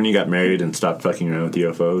California, he got married and stopped fucking around with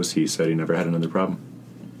UFOs. He said he never had another problem.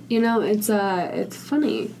 You know, it's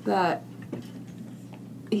funny that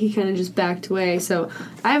he kind of just backed away. So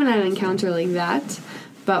I haven't had an encounter like that.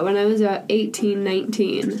 But when I was about 18,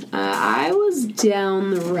 19, I was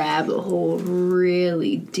down the rabbit hole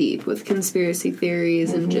really deep with conspiracy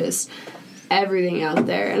theories and just everything out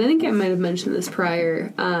there. And I think I might have mentioned this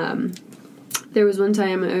prior. There was one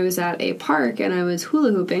time I was at a park and I was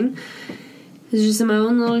hula hooping. It was just in my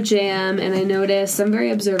own little jam, and I noticed I'm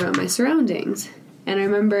very observant of my surroundings. And I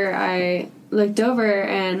remember I looked over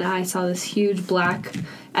and I saw this huge black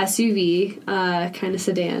SUV, kind of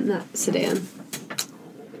sedan, not sedan.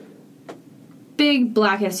 Big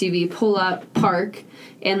black SUV pull up, park,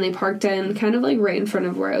 and they parked in kind of like right in front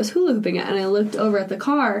of where I was hula hooping at. And I looked over at the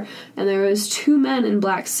car, and there was 2 men in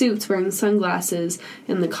black suits wearing sunglasses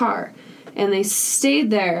in the car. And they stayed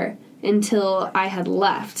there until I had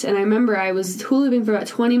left. And I remember I was hula hooping for about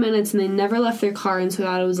 20 minutes, and they never left their car, and so I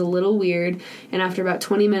thought it was a little weird. And after about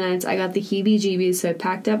 20 minutes, I got the heebie-jeebies, so I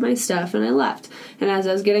packed up my stuff and I left. And as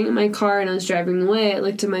I was getting in my car and I was driving away, I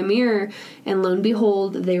looked in my mirror, and lo and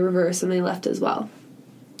behold, they reversed and they left as well.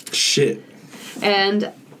 Shit.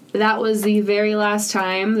 And that was the very last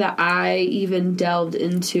time that I even delved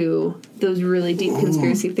into those really deep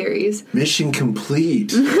conspiracy theories. Mission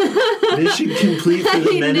complete. Mission complete for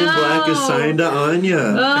the Men in Black assigned to Anya.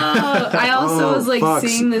 Oh, I also was like fuck.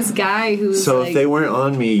 seeing this guy who's So like, if they weren't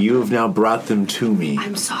on me, you have now brought them to me.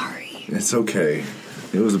 I'm sorry. It's okay.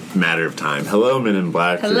 It was a matter of time. Hello, Men in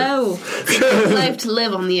Black. Hello. Life to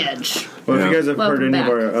live on the edge. Well, if Yeah. you guys have heard Welcome any back.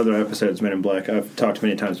 of our other episodes, Men in Black, I've talked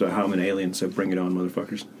many times about how I'm an alien, so bring it on,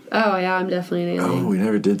 motherfuckers. Oh, yeah, I'm definitely an alien. Oh, we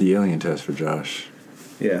never did the alien test for Josh.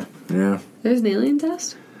 Yeah. Yeah. There's an alien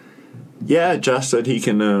test? Yeah, Josh said he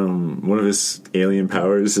can, one of his alien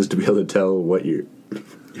powers is to be able to tell what you're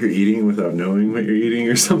eating without knowing what you're eating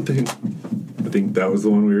or something. I think that was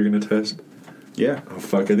the one we were going to test. Yeah. Oh,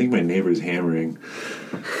 fuck, I think my neighbor's hammering.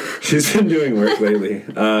 She's been doing work lately.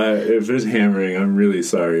 If there's hammering, I'm really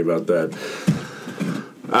sorry about that.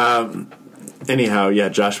 Anyhow, yeah,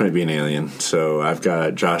 Josh might be an alien. So I've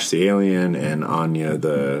got Josh the alien and Anya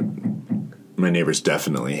the... My neighbor's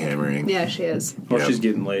definitely hammering. Yeah, she is. Or Yep. she's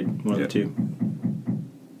getting laid, one of the two.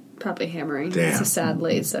 Probably hammering. Damn. It's a sad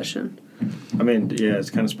late session. I mean, yeah,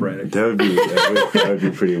 it's kind of sporadic. That would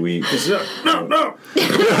be pretty weak. No!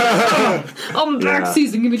 I'm back Yeah.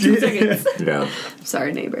 season. Give me 2 seconds. Yeah.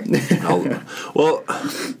 Sorry, neighbor.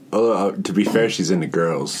 To be fair, she's into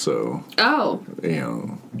girls, so Oh. Maybe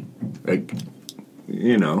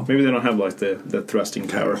Maybe they don't have, like, the thrusting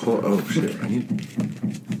power. Oh shit!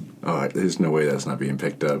 There's no way that's not being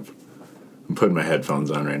picked up. I'm putting my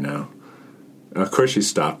headphones on right now. Of course, she's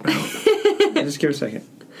stopped now. Just give it a second.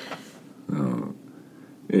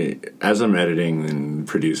 As I'm editing and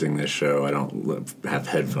producing this show, I don't have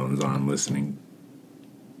headphones on listening.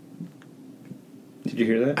 Did you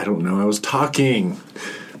hear that? I don't know. I was talking.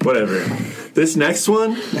 Whatever. This next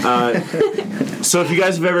one. So if you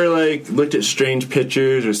guys have ever looked at strange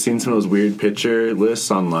pictures or seen some of those weird picture lists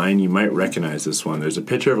online, you might recognize this one. There's a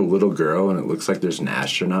picture of a little girl, and it looks like there's an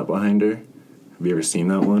astronaut behind her. Have you ever seen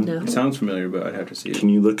that one? No. It sounds familiar, but I'd have to see it. Can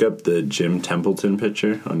you look up the Jim Templeton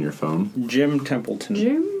picture on your phone? Jim Templeton.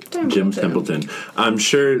 Jim Templeton. I'm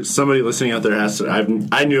sure somebody listening out there has to.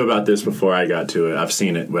 I knew about this before I got to it. I've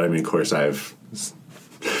seen it, but I mean, of course, I've.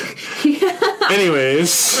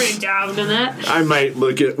 Anyways, Pretty job in that. I might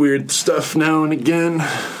look at weird stuff now and again.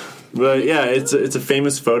 But yeah, it's a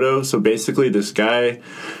famous photo. So basically, this guy,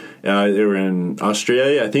 they were in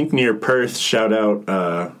Australia, I think near Perth. Shout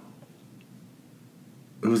out,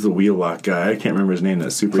 who's the wheel lock guy? I can't remember his name. That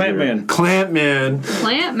superhero. Clamp Man.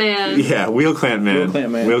 Yeah, Wheel Clamp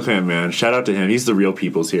Man. Shout out to him. He's the real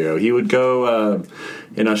people's hero. He would go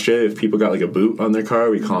in Australia if people got like a boot on their car.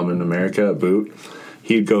 We call them in America a boot.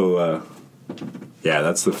 He'd go. Yeah,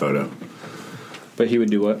 that's the photo. But he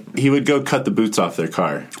would do what? He would go cut the boots off their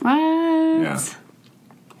car. What? Yeah.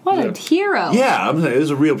 What a hero. Yeah, I'm saying, it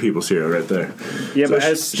was a real people's hero right there. Yeah, so but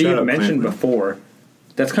as Steve mentioned before,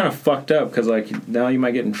 that's kind of fucked up because like now you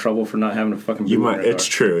might get in trouble for not having a fucking boot. You might. It's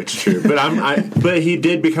true. But but he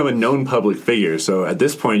did become a known public figure. So at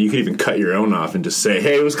this point, you could even cut your own off and just say,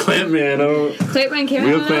 "Hey, it was Clamp Man. Clamp Man came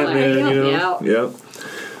out. Clamp Man, you know." Yep.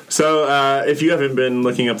 So if you haven't been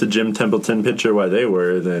looking up the Jim Templeton picture while they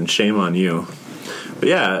were, then shame on you. But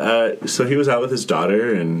yeah, so he was out with his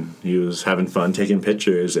daughter, and he was having fun taking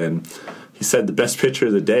pictures, and he said the best picture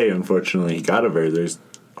of the day, unfortunately, he got of her. There's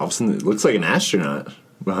all of a sudden, it looks like an astronaut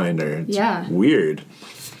behind her. It's weird.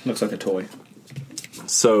 Looks like a toy.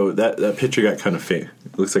 So that picture got kind of fake.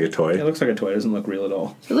 It looks like a toy. It looks like a toy. It doesn't look real at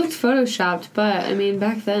all. It looked photoshopped, but, I mean,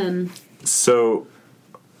 back then. So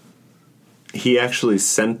he actually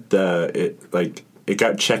sent it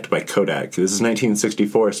got checked by Kodak. This is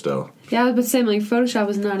 1964 still. Yeah, but same, like, Photoshop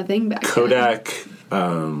was not a thing back then. Kodak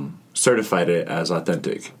certified it as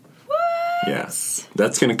authentic. What? Yeah.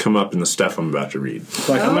 That's going to come up in the stuff I'm about to read.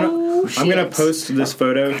 Like, I'm gonna post this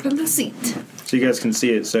photo Grab the seat so you guys can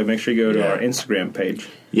see it. So make sure you go to our Instagram page.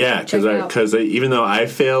 Yeah, because even though I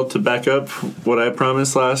failed to back up what I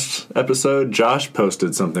promised last episode, Josh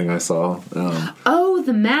posted something I saw.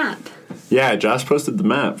 The map. Yeah, Josh posted the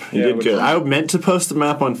map. He did good. I meant to post the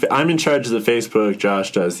map on... I'm in charge of the Facebook.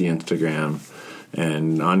 Josh does the Instagram.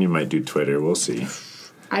 And Anya might do Twitter. We'll see.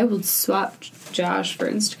 I will swap Josh for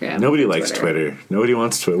Instagram. Nobody likes Twitter. Nobody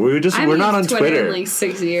wants Twitter. We're not on Twitter. In like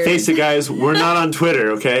 6 years. Face it, guys. We're not on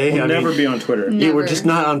Twitter. Okay, We'll never be on Twitter. Yeah, we're just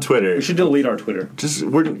not on Twitter. We should delete our Twitter.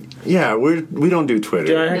 We don't do Twitter.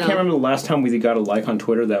 Dude, I can't remember the last time we got a like on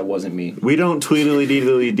Twitter. That wasn't me. We don't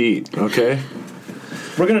tweedly-deedly-deet. Okay.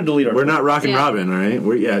 We're gonna delete our. We're not Rockin' Robin, all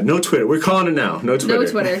right? No Twitter. We're calling it now. No Twitter.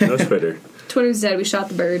 No Twitter. Twitter's dead. We shot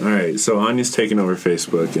the bird. All right, so Anya's taking over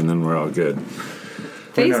Facebook, and then we're all good.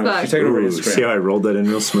 Facebook. She's taking over Instagram. See how I rolled that in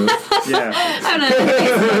real smooth? Yeah. I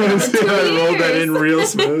don't know. See how I rolled that in real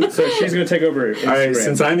smooth? So she's gonna take over Instagram. All right,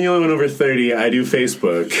 since I'm the only one over 30, I do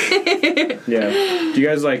Facebook. Yeah. Do you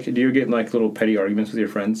guys do you get like little petty arguments with your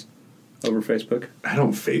friends over Facebook? I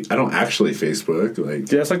don't actually Facebook. Like,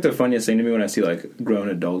 dude, that's like the funniest thing to me when I see like grown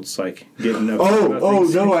adults like getting up.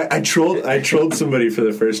 I trolled somebody for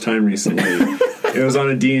the first time recently. It was on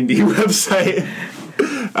a D&D website.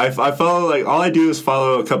 I follow all I do is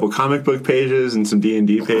follow a couple comic book pages and some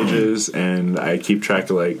D&D pages, and I keep track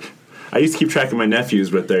of I used to keep track of my nephews,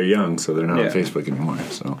 but they're young, so they're not on Facebook anymore.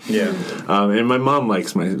 So and my mom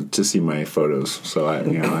likes to see my photos, so I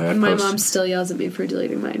my mom still yells at me for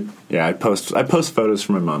deleting mine. Yeah, I post photos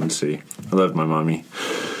for my mom to see. I love my mommy.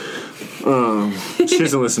 She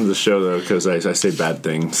doesn't listen to the show though because I say bad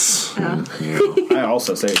things. And, I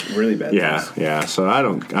also say really bad things. Yeah. So I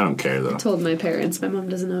don't care though. I told my parents my mom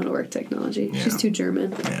doesn't know how to work technology. She's too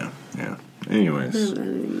German. Yeah. Anyways, I don't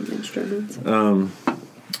have anything against Germans.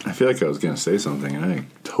 I feel like I was gonna say something and I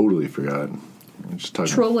totally forgot. I'm just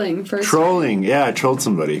talking trolling first. Trolling, yeah, I trolled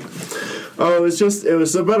somebody. Oh, it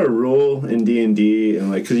was about a rule in D&D,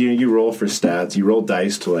 and because you roll for stats, you roll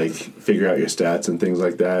dice to figure out your stats and things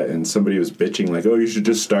like that. And somebody was bitching you should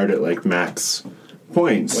just start at max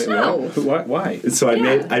points. Wait, why? So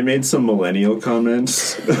I made some millennial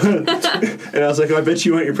comments, and I was like, I bet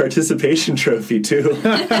you want your participation trophy too.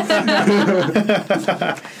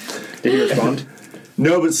 Did he respond?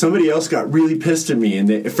 No, but somebody else got really pissed at me, and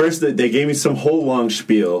they gave me some whole long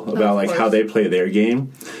spiel about how they play their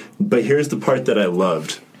game. But here's the part that I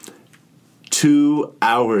loved. 2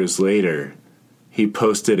 hours later, he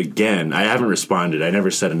posted again. I haven't responded. I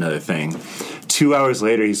never said another thing. 2 hours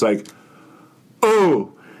later, he's like,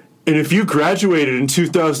 "Oh, and if you graduated in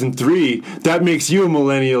 2003, that makes you a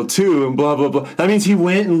millennial too," and blah, blah, blah. That means he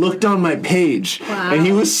went and looked on my page, and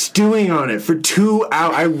he was stewing on it for 2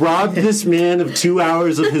 hours. I robbed this man of 2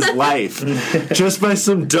 hours of his life just by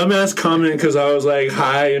some dumbass comment because I was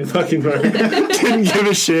hi and fucking didn't give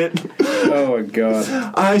a shit. Oh, my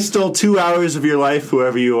God. I stole 2 hours of your life,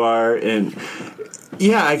 whoever you are, and...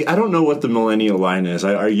 Yeah, I don't know what the millennial line is.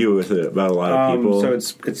 I argue with it about a lot of people. So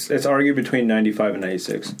it's argued between 95 and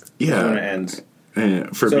 96. Yeah, that's when it ends.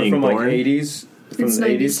 For being from born, 80s. From it's the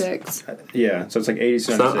 96. 80s. Yeah, so it's 80s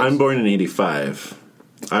to 96. I'm born in 85.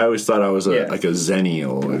 I always thought I was Yeah. like a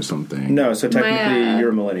Zennial or something. No, so technically My, you're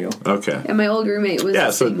a millennial. Okay. And my old roommate was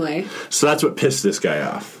the So same way. so that's what pissed this guy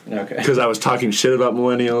off. Okay. Because I was talking shit about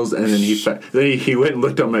millennials, and then he went and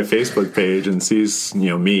looked on my Facebook page and sees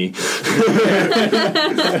me.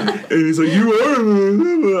 And he's like, "You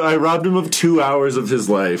are." I robbed him of 2 hours of his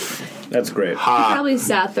life. That's great. Probably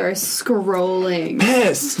sat there scrolling.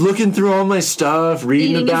 Pissed, looking through all my stuff,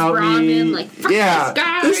 reading Eating his about me. ramen, like, fuck yeah, this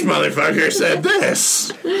guy. this motherfucker said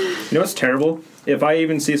this. You know what's terrible? If I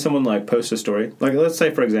even see someone like post a story, like let's say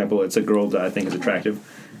for example, it's a girl that I think is attractive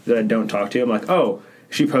that I don't talk to. I'm like, oh,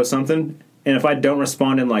 she posts something, and if I don't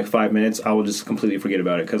respond in like 5 minutes, I will just completely forget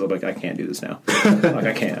about it because I'm like, I can't do this now. Like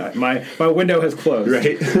I can't. My window has closed.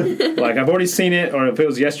 Right? Like I've already seen it, or if it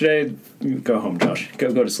was yesterday, go home, Josh.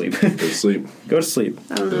 Go to sleep. Go to sleep. Go to sleep.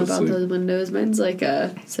 I don't know Go about sleep. those windows. Mine's like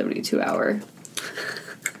a 72-hour.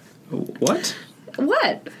 What?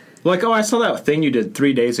 What? Like, oh, I saw that thing you did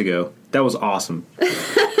 3 days ago. That was awesome.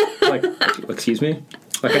 Like, excuse me?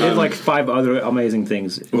 Like, I did like 5 other amazing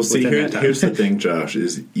things. Well, see, within that time. here's the thing, Josh,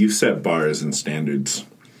 is you set bars and standards.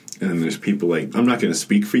 And there's people like, I'm not going to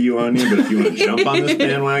speak for you on you, but if you want to jump on this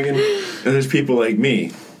bandwagon, and there's people like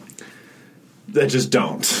me that just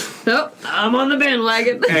don't. Nope, I'm on the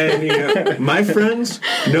bandwagon. And my friends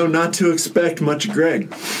know not to expect much of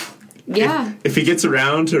Greg. Yeah. If he gets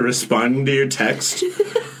around to responding to your text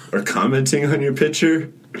or commenting on your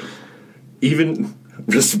picture, even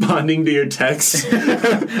responding to your text,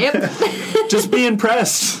 Yep. just be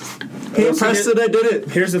impressed. Be impressed that I did it.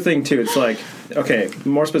 Here's the thing, too. It's like, okay,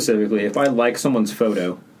 more specifically, if I like someone's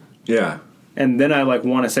photo, Yeah. and then I like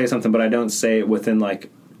want to say something, but I don't say it within like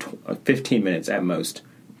 15 minutes at most,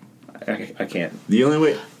 I can't. The only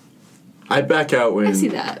way I back out when I see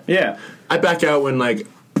that. Yeah. I back out when like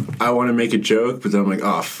I want to make a joke, but then I'm like,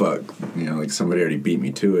 oh fuck, like somebody already beat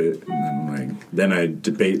me to it, and then I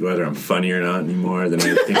debate whether I'm funny or not anymore. Then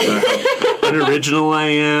I think about how unoriginal I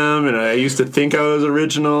am, and I used to think I was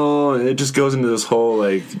original, and it just goes into this whole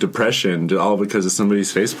like depression, all because of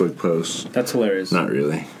somebody's Facebook post. That's hilarious. Not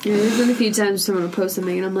really. Yeah, there's been a few times someone will post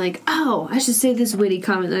something and I'm like, oh, I should say this witty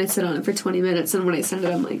comment, and I sit on it for 20 minutes, and when I send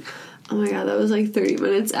it, I'm like, oh my god, that was like 30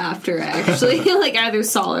 minutes after I actually like either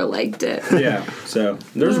saw or liked it. Yeah. So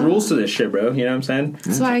there's rules to this shit, bro. You know what I'm saying?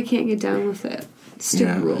 That's why I can't get down with it.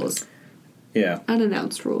 Stupid Yeah. rules. Yeah.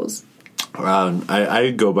 Unannounced rules.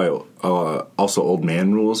 I go by also old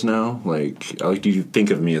man rules now. Like, I like to think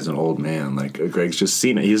of me as an old man. Like, Greg's just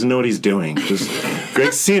senile. He doesn't know what he's doing.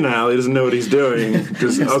 Greg's senile. He doesn't know what he's doing.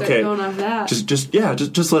 Just Start okay. going off that.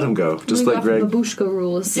 Just let him go. Just Going let off Greg. Babushka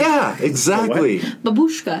rules. Yeah, exactly.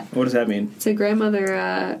 Babushka. What does that mean? It's a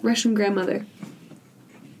grandmother, Russian grandmother.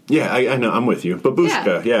 Yeah, I know. I'm with you.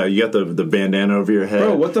 Babushka. Yeah, you got the bandana over your head.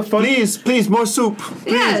 Bro, what the fuck? Please, more soup.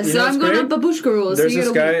 Yeah, you so know I'm what's going great? on Babushka rules. There's so you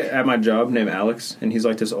this get a guy at my job named Alex, and he's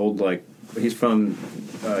like this old, like, he's from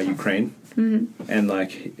Ukraine. Mm-hmm. And,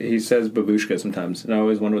 like, he says babushka sometimes, and I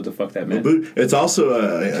always wonder what the fuck that meant. It's also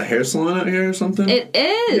a hair salon out here or something. It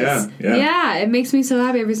is. Yeah. It makes me so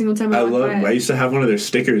happy every single time I walk by. I used to have one of their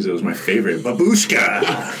stickers. It was my favorite.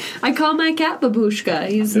 Babushka. I call my cat Babushka.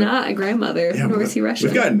 He's not a grandmother, Yeah, nor is he Russian.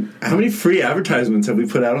 We've gotten how many free advertisements have we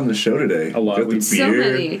put out on the show today? A lot. We've got the so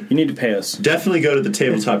beer. many. You need to pay us. Definitely go to the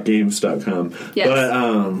tabletopgames.com. Yes.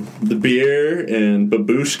 But the beer and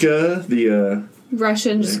babushka, the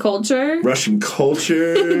Russian culture. Russian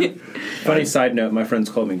culture. Funny side note, my friends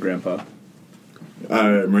called me grandpa.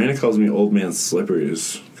 Miranda calls me old man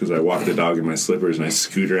slippers because I walk the dog in my slippers and I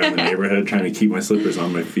scoot around the neighborhood trying to keep my slippers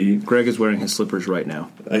on my feet. Greg is wearing his slippers right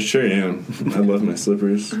now. I sure am. I love my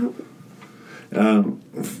slippers. See,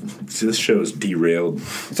 this show is derailed.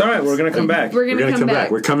 It's alright, we're gonna come back. We're We're gonna gonna come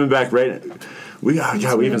back. We're coming back right. We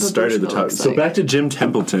even started the Babushka top. looks So like. back to Jim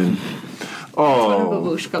Templeton. What a Oh,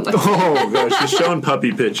 Babushka looks like. oh gosh, she's showing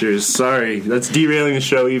puppy pictures. Sorry, that's derailing the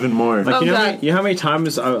show even more. Like, Oh, you know, God. how many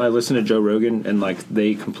times I listen to Joe Rogan and like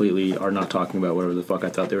they completely are not talking about whatever the fuck I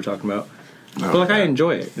thought they were talking about. But like I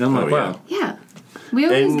enjoy it, and I'm like, Oh, yeah. wow. Yeah. We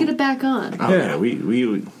always And- get it back on. Oh, yeah,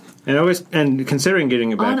 we And considering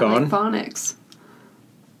getting it back on on, like phonics.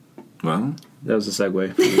 well. that was a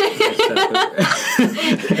segue.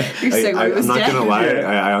 Your segue was I'm not dead. gonna lie.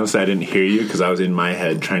 I honestly I didn't hear you because I was in my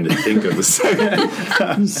head trying to think of the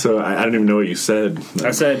second. So I don't even know what you said.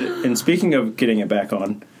 I said, and speaking of getting it back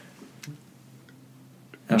on,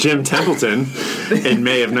 Jim Templeton in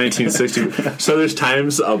May of 1960. So there's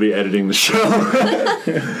times I'll be editing the show,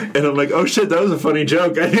 and I'm like, "Oh shit, that was a funny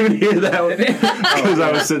joke." I didn't even hear that one because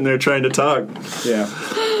I was sitting there trying to talk. yeah,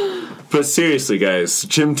 But seriously, guys,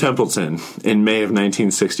 Jim Templeton in May of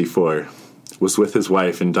 1964 was with his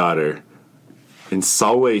wife and daughter in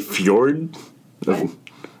Solway Fjord.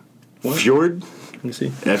 Fjord. Let me see.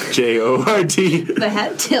 FJORD. The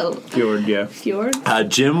head tilt. Fjord, yeah. Fjord.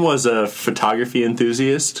 Jim was a photography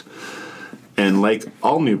enthusiast, and like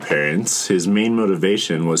all new parents, his main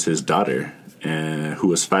motivation was his daughter, who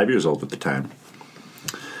was 5 years old at the time.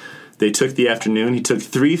 They took the afternoon. He took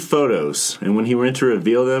 3 photos, and when he went to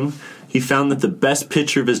reveal them, he found that the best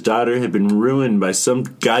picture of his daughter had been ruined by some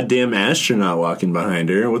goddamn astronaut walking behind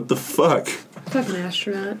her. What the fuck? Fucking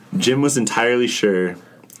astronaut. Jim was entirely sure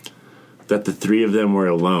that the 3 of them were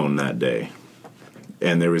alone that day.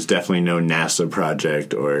 And there was definitely no NASA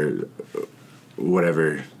project or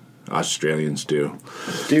whatever Australians do.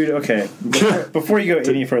 Dude, okay. Before you go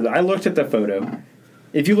any further, I looked at the photo.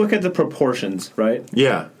 If you look at the proportions, right?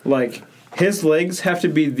 Yeah. Like, his legs have to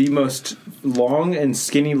be the most long and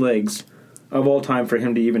skinny legs of all time for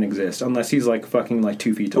him to even exist, unless he's like fucking like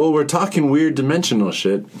 2 feet tall. Well, we're talking weird dimensional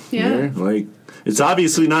shit here. Like, it's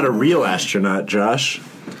obviously not a real astronaut, Josh.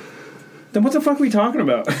 Then what the fuck are we talking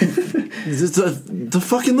about? It's the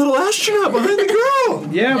fucking little astronaut behind the girl.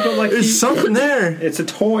 Yeah, but like There's something there. It's a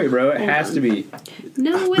toy, bro. It has to be.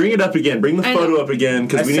 No way. Bring it up again. Bring the photo up again,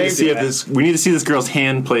 because we need to see if this. We need to see this girl's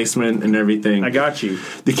hand placement and everything. I got you.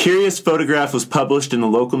 The curious photograph was published in the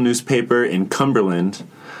local newspaper in Cumberland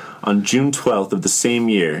on June 12th of the same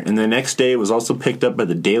year, and the next day it was also picked up by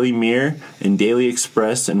the Daily Mirror and Daily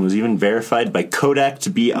Express, and was even verified by Kodak to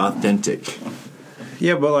be authentic.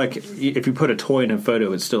 Yeah, but like, if you put a toy in a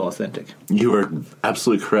photo, it's still authentic. You are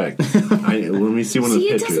absolutely correct. Let me see one of the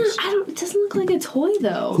pictures. It doesn't look like a toy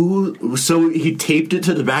though. Who? So he taped it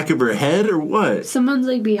to the back of her head, or what? Someone's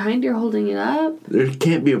like behind her holding it up. There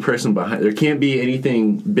can't be a person behind. There can't be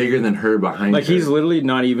anything bigger than her behind. Like, her. he's literally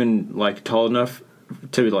not even like tall enough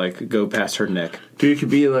to like go past her neck. Dude, it could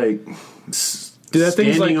be like that thing's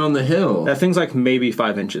standing like, on the hill. That thing's like maybe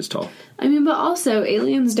 5 inches tall. I mean, but also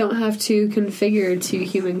aliens don't have to configure to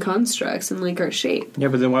human constructs in like our shape. Yeah,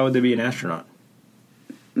 but then why would they be an astronaut?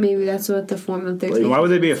 Maybe that's what the form that they're Like, taking. Why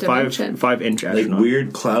would they be a dimension. 5 inch Like astronaut?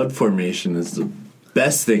 weird cloud formation is the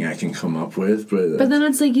best thing I can come up with, but But then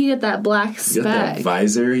it's like you get that black you got that speck.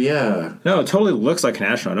 visor, yeah. No, it totally looks like an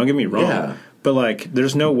astronaut. Don't get me wrong. Yeah. But like,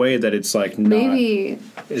 there's no way that it's like not. Maybe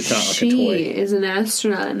it's not like she a toy. is an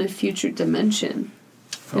astronaut in a future dimension.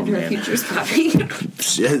 Oh, And her man. future's popping.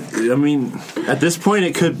 Shit, I mean, at this point,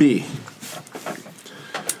 it could be.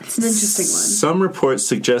 It's an interesting one. Some reports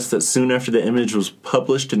suggest that soon after the image was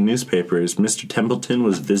published in newspapers, Mr. Templeton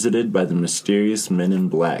was visited by the mysterious men in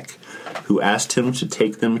black, who asked him to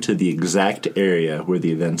take them to the exact area where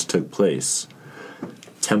the events took place.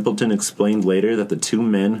 Templeton explained later that the 2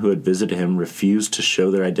 men who had visited him refused to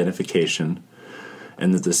show their identification,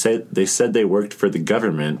 and that they said they worked for the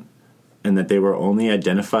government, and that they were only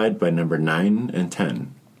identified by number 9 and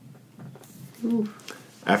 10. Ooh.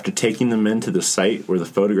 After taking the men to the site where the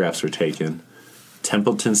photographs were taken,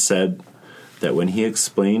 Templeton said that when he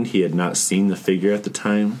explained he had not seen the figure at the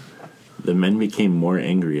time, the men became more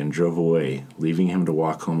angry and drove away, leaving him to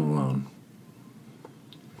walk home alone.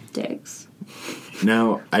 Dicks.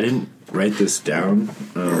 Now, I didn't write this down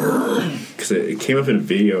because it came up in a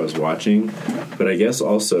video I was watching, but I guess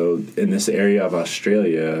also in this area of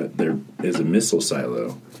Australia there is a missile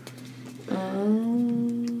silo.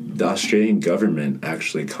 The Australian government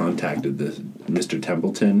actually contacted this Mr.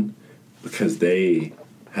 Templeton because they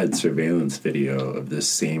had surveillance video of this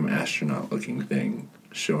same astronaut-looking thing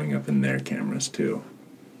showing up in their cameras too,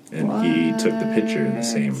 and he took the picture in the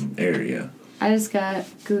same area. I just got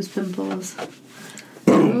goose pimples.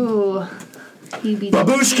 Ooh.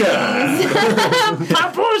 Babushka!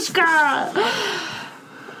 Babushka!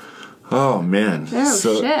 Oh man! Oh,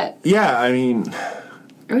 shit. Yeah, I mean,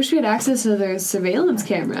 I wish we had access to their surveillance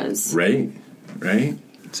cameras. right?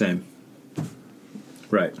 Same.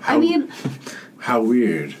 Right. I mean, How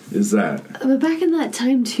weird is that? but back in that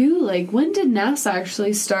time too, like when did NASA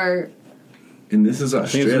actually start? And this is I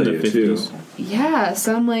think it's in Australia the too. 50s. Yeah,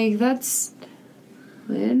 so I'm like, that's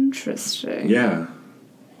interesting. Yeah,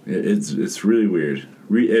 it's really weird.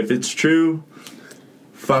 If it's true,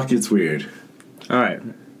 fuck, it's weird. All right.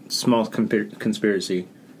 Small conspiracy.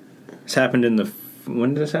 This happened in the...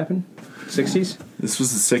 When did this happen? 60s? This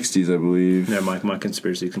was the 60s, I believe. No, my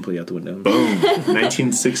conspiracy is completely out the window. Boom.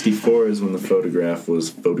 1964 is when the photograph was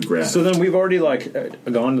photographed. So then we've already, like,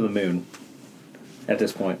 gone to the moon at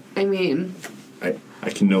this point. I mean, I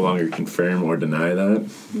can no longer confirm or deny that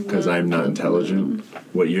because I'm not intelligent.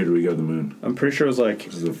 What year did we go to the moon? I'm pretty sure it was, like,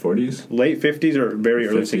 Was it the 40s? late 50s or very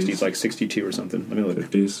early 50s? 60s, like 62 or something. Let me look.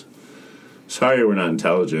 50s? Sorry we're not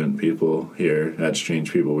intelligent people here at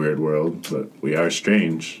Strange People Weird World, but we are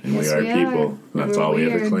strange and Yes, we are we are. people. That's We're all we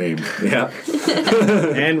have to weird. claim. Yeah.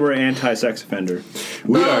 And we're anti-sex offender.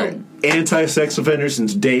 We are. anti-sex offender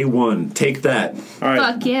since day one. Take that. All right.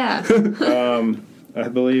 Fuck yeah. I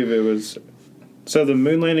believe it was. So the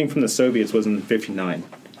moon landing from the Soviets was in '59,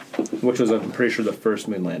 which was, I'm pretty sure, the first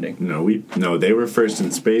moon landing. No, they were first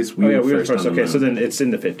in space. We were first. Okay, so then it's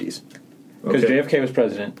in the '50s because Okay. JFK was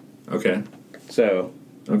president. Okay. So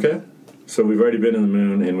So we've already been in the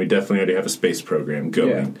moon, and we definitely already have a space program going.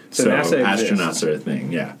 Yeah. So NASA astronauts exists. are a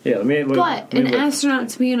thing. Yeah. yeah, But an astronaut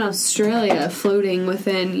to be in Australia floating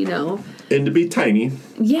within, And to be tiny,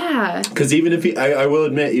 yeah, because even if I will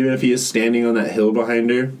admit, even if he is standing on that hill behind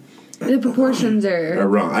her, the proportions are are.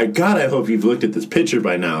 wrong. I hope you've looked at this picture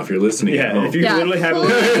by now. If you're listening, at Yeah, home. if you Yeah, literally have pull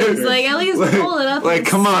it. Like, at least pull it up. Like, and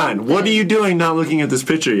come on, what are you doing not looking at this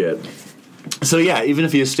picture yet? So yeah, even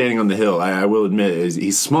if he is standing on the hill, I will admit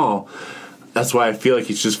he's small. That's why I feel like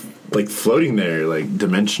he's just like floating there, like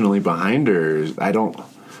dimensionally behind her. I don't.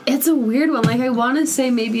 It's a weird one. Like, I want to say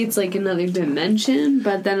maybe it's like another dimension,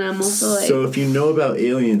 but then I'm also like. So if you know about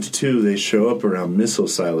aliens too, they show up around missile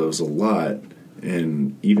silos a lot,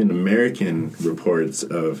 and even American reports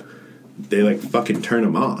of they like fucking turn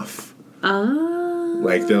them off.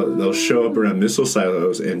 Like they'll show up around missile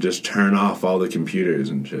silos and just turn off all the computers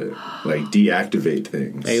and shit, like deactivate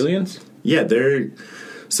things. aliens. Yeah, they're.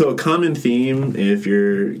 So a common theme, if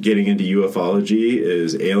you're getting into ufology,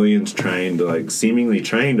 is aliens seemingly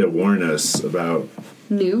trying to warn us about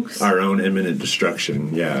Nukes. our own imminent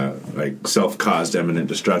destruction. Yeah, like self-caused imminent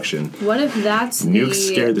destruction. What if that's Nukes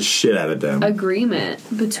scare the the shit out of them. agreement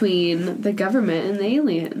between the government and the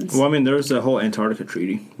aliens? Well, I mean, there was the whole Antarctica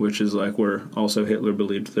Treaty, which is like where also Hitler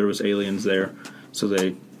believed there was aliens there, so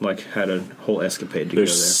they like had a whole escapade to There's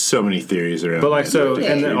go there. so many theories around. But like so, that.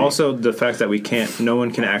 and then also the fact that no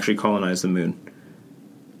one can actually colonize the moon.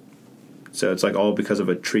 So it's like all because of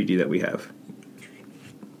a treaty that we have.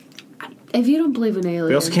 If you don't believe in aliens,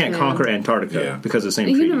 We also can't man, conquer Antarctica Yeah. because of the same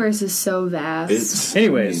The treaty. universe is so vast. It's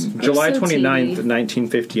Anyways, July so 29th, teeny.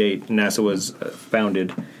 1958, NASA was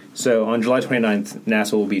founded. So on July 29th,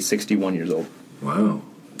 NASA will be 61 years old. wow.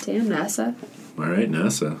 Damn, NASA. All right,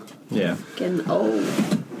 NASA. Yeah. Getting old.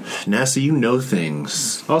 NASA, you know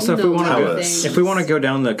things. Also, if we No, want to tell go, us. if we want to go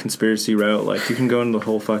down the conspiracy route, like you can go into the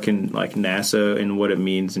whole fucking like NASA and what it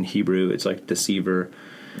means in Hebrew. It's like deceiver.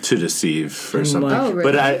 To deceive or something. Oh, really?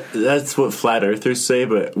 But that's what flat earthers say.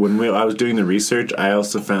 But when I was doing the research, I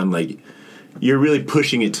also found like you're really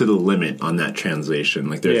pushing it to the limit on that translation.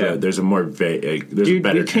 Like there's a more vague, there's a Dude,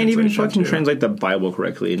 better. you can't even translation, fucking too. translate the Bible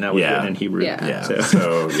correctly, and that was Yeah. written in Hebrew. Yeah. Yeah. So.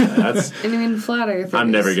 So that's. And I mean, flat earthers. I'm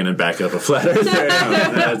never gonna back up a flat earther.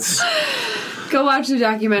 That's Go watch the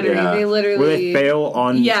documentary. Yeah. They literally. Where they fail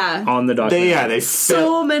on the documentary. they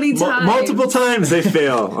So many times. multiple times they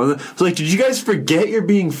fail. It's like, did you guys forget you're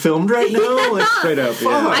being filmed right now? Like, Straight up.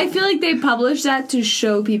 Yeah. I feel like they published that to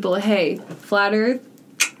show people, hey, flat Earth.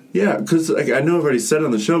 yeah, because like, I know I've already said it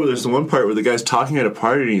on the show, but there's the one part where the guy's talking at a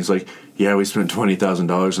party and he's like, "Yeah, we spent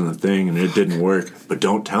 $20,000 on the thing and it didn't work, but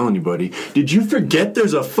don't tell anybody." Did you forget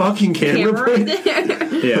there's a fucking camera? Camera right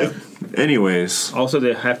there. Yeah. Anyways, Also,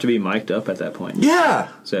 they have to be mic'd up at that point. yeah,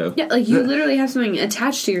 So Yeah, like you literally have something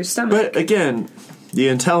attached to your stomach. but again, the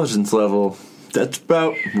intelligence level. That's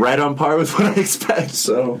about right on par with what I expect.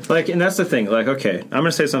 So like, and that's the thing. Like, okay, I'm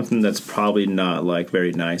gonna say something that's probably not like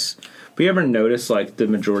very nice. But you ever notice like the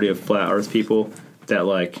majority of flat Earth people that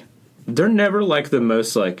like they're never like the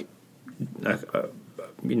most like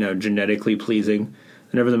genetically pleasing.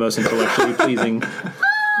 They're never the most intellectually pleasing.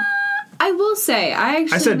 I will say, I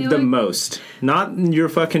said knew the most, not your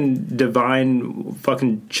fucking divine,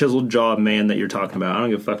 fucking chiseled jaw man that you're talking about. I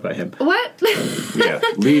don't give a fuck about him. What? yeah,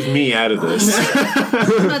 leave me out of this.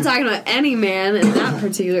 I'm not talking about any man in that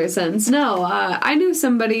particular sense. No, I knew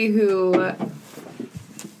somebody who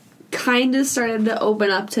kind of started to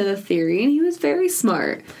open up to the theory, and he was very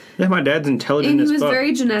smart. Yeah, my dad's intelligent And as he was fuck.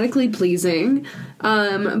 very genetically pleasing.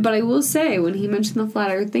 But I will say, when he mentioned the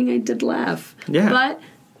flat earth thing, I did laugh. Yeah. But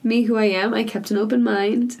me, who I am, I kept an open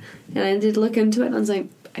mind, and I did look into it, and I was like,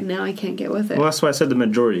 now I can't get with it. Well, that's why I said the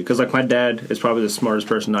majority, because like my dad is probably the smartest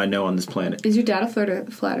person I know on this planet. Is your dad a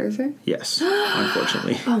flat earther? Yes,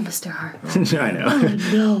 unfortunately. Oh, Mr. Hart. I know.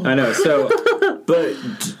 No. I know. So, But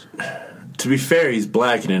to be fair, he's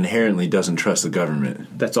black and inherently doesn't trust the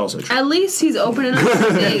government. that's also true. At least he's open enough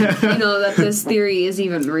to think, that this theory is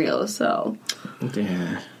even real, so...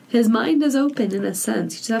 Yeah. His mind is open in a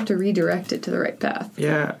sense. You just have to redirect it to the right path.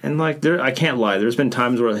 Yeah, and like I can't lie. There's been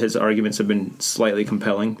times where his arguments have been slightly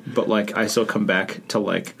compelling, but like I still come back to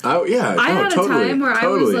like Oh yeah, I had totally, a time where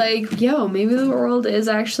totally. I was like, yo, maybe the world is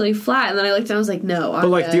actually flat. And then I looked and I was like, no. But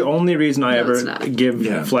like the only reason I No, it's ever not. give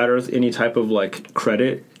Yeah. Flat Earth any type of like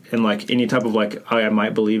credit and like any type of like I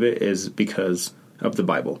might believe it is because of the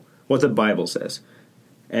Bible. what the Bible says.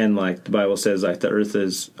 And, like, the Bible says, like, the earth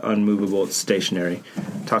is unmovable, it's stationary.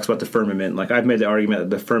 It talks about the firmament. Like, I've made the argument that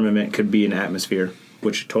the firmament could be an atmosphere,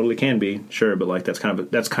 which it totally can be, sure, but, like, that's kind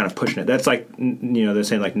of pushing it. That's like, you know, they're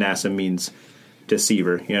saying, like, NASA means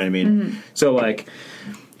deceiver, you know what I mean? Mm-hmm. So, like,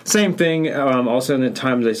 same thing, also in the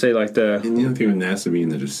times they say, like, the... And the other thing with NASA being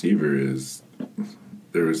the deceiver is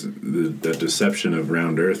there was the deception of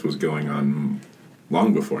round earth was going on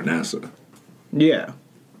long before NASA. Yeah.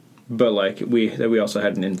 But, like, we also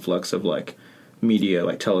had an influx of, like, media,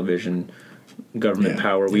 like television, government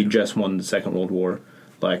power. We just won the Second World War.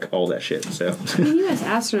 Like, all that shit, so. I mean, U.S.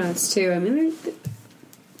 astronauts, too. I mean,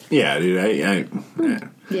 yeah, dude,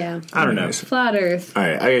 yeah. I don't know. Flat Earth. All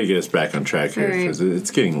right, I gotta get us back on track here, because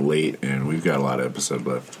it's getting late, and we've got a lot of episodes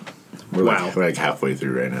left. We're like halfway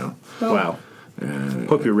through right now. Oh. Wow.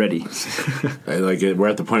 Hope you're ready. We're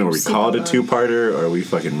at the point where we call it a two-parter, or we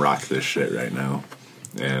fucking rock this shit right now.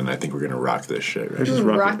 And I think we're going to rock this shit. Right? Just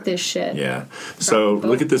rock this shit. Yeah. So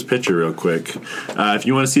look at this picture real quick. If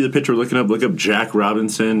you want to see the picture we're looking up, look up Jack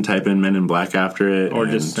Robinson, type in Men in Black after it. Or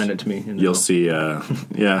just send it to me. You'll see, You'll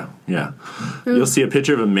see a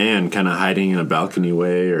picture of a man kind of hiding in a balcony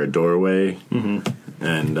way or a doorway. Mm-hmm.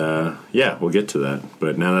 And, we'll get to that.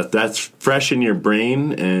 But now that's fresh in your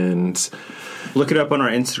brain, and... Look it up on our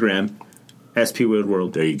Instagram, SP Weird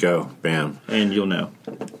World. There you go. Bam. And you'll know.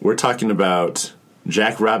 We're talking about...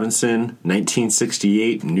 Jack Robinson,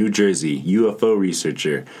 1968, New Jersey, UFO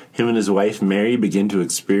researcher. Him and his wife, Mary, begin to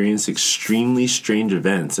experience extremely strange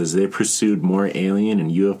events as they pursued more alien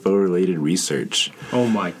and UFO-related research. Oh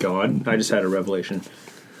my God. I just had a revelation.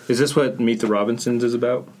 Is this what Meet the Robinsons is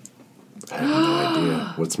about? I have no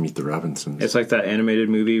idea. What's Meet the Robinsons? It's like that animated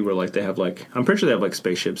movie where, like, they have, like... I'm pretty sure they have, like,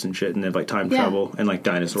 spaceships and shit, and they have, like, time travel and, like,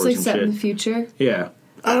 dinosaurs and shit. It's like set in the future. Yeah.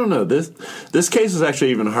 I don't know. This case is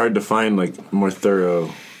actually even hard to find like more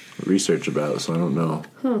thorough research about, so I don't know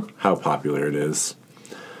how popular it is.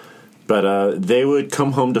 But they would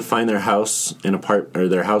come home to find their house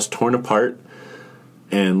torn apart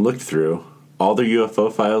and looked through. All their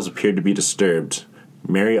UFO files appeared to be disturbed.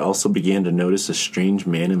 Mary also began to notice a strange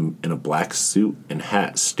man in a black suit and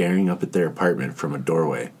hat staring up at their apartment from a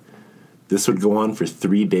doorway. This would go on for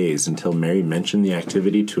 3 days until Mary mentioned the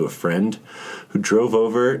activity to a friend who drove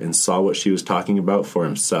over and saw what she was talking about for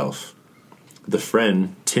himself. The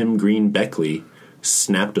friend, Tim Green Beckley,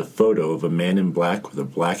 snapped a photo of a man in black with a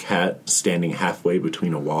black hat standing halfway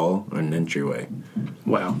between a wall and an entryway.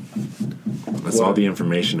 Wow. That's all the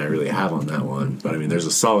information I really have on that one. But, I mean, there's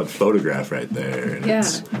a solid photograph right there. And yeah.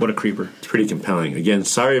 What a creeper. It's pretty compelling. Again,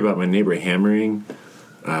 sorry about my neighbor hammering.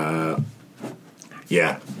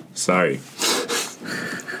 Yeah. Sorry.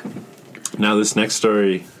 Now this next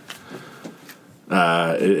story,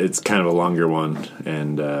 it's kind of a longer one,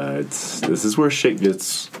 and this is where shit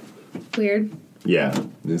gets weird. Yeah,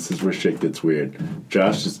 this is where shit gets weird.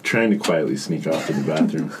 Josh is trying to quietly sneak off to the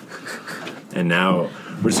bathroom, and now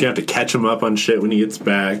we're just gonna have to catch him up on shit when he gets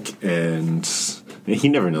back, and he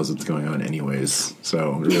never knows what's going on anyways,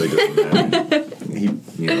 so it really doesn't matter.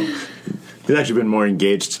 He's actually been more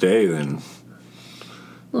engaged today than.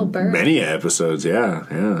 Little bird. Many episodes, yeah.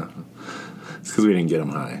 It's because we didn't get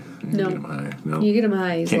him high. No. You get him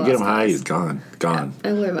high, he's Can't get him high, he's gone. Yeah,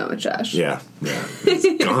 I learned that with Josh. Yeah.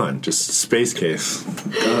 He's gone. Just space case.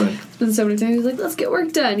 Gone. And so many times he's like, let's get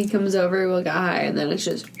work done. He comes over, we'll get high, and then it's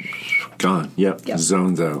just... Gone. Yep.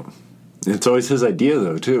 Zones out. It's always his idea,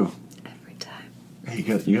 though, too. Every time. Hey,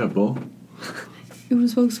 you got a bowl? You want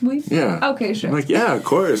to smoke some weed? Yeah. Okay, sure. I'm like, yeah, of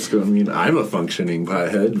course. I mean, I'm a functioning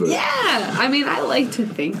pothead, but... Yeah! I mean, I like to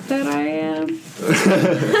think that I am.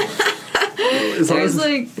 As long as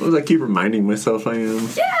I keep reminding myself I am.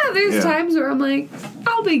 Yeah, there's times where I'm like,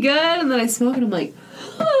 I'll be good, and then I smoke and I'm like,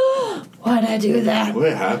 oh, why'd I do that?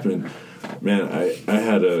 What happened? Man, I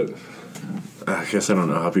had I guess I don't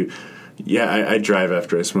know how people... Yeah, I drive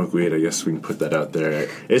after I smoke weed. I guess we can put that out there.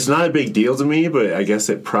 It's not a big deal to me, but I guess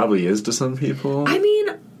it probably is to some people. I mean,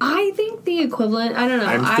 I think the equivalent... I don't know.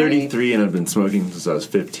 I'm 33 and I've been smoking since I was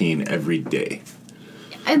 15 every day.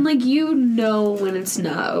 And, like, you know when it's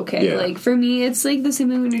not okay. Yeah. Like, for me, it's, like, the same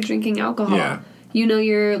thing when you're drinking alcohol. Yeah. You know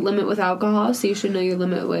your limit with alcohol, so you should know your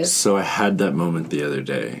limit with... So I had that moment the other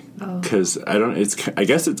day. Because I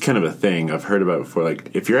guess it's kind of a thing I've heard about before.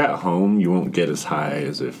 Like, if you're at home, you won't get as high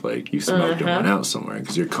as if, like, you smoked and went out somewhere.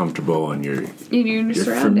 Because you're comfortable and you're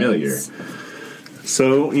familiar.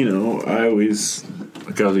 So, I always...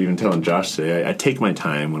 Like I was even telling Josh today, I take my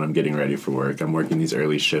time when I'm getting ready for work. I'm working these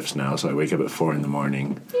early shifts now, so I wake up at 4 in the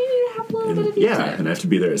morning. You have a little bit of you Yeah, time. and I have to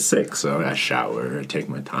be there at 6, so I shower, I take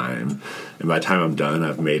my time, and by the time I'm done,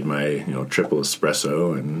 I've made my triple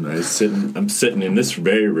espresso, and I'm sitting in this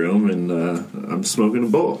very room, and I'm smoking a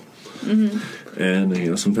bowl,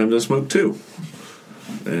 and sometimes I smoke 2,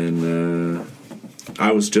 and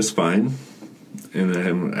I was just fine, and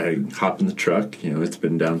then I hop in the truck. It's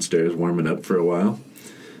been downstairs warming up for a while.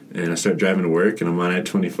 And I start driving to work, and I'm on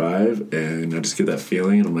I-25, and I just get that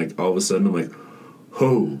feeling, and I'm like, all of a sudden, I'm like,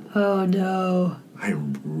 Oh no.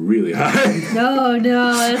 I'm really high. No,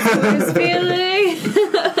 that's the worst feeling.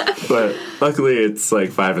 But luckily, it's like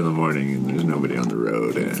 5 in the morning, and there's nobody on the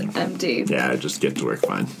road, and Empty. yeah, I just get to work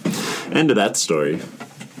fine. End of that story.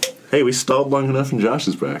 Hey, we stalled long enough, and Josh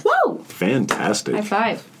is back. Woo! Fantastic. High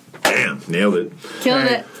five. Damn, nailed it. Killed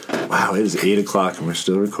it. Wow, it is 8 o'clock, and we're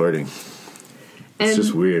still recording. It's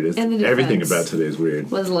just weird. Everything about today is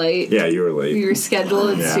weird. Was late. Yeah, you were late. We were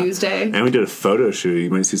scheduled. It's Yeah. Tuesday. And we did a photo shoot.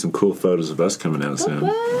 You might see some cool photos of us coming out soon.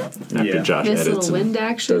 What? After Yeah. Josh Nice edits little wind and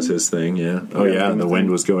action. does his thing, yeah. Oh, yeah, and the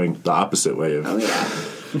wind was going the opposite way. Oh, yeah.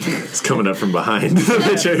 It's coming up from behind the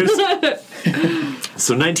pictures.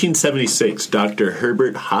 So 1976, Dr.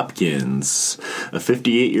 Herbert Hopkins, a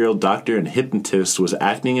 58-year-old doctor and hypnotist, was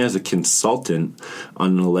acting as a consultant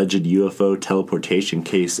on an alleged UFO teleportation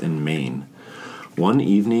case in Maine. One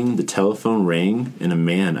evening, the telephone rang, and a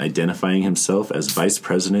man identifying himself as vice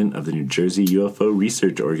president of the New Jersey UFO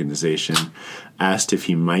Research Organization asked if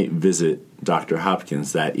he might visit Dr.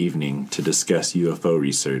 Hopkins that evening to discuss UFO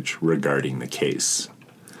research regarding the case.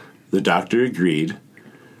 The doctor agreed,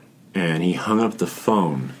 and he hung up the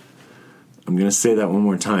phone. I'm going to say that one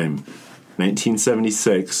more time.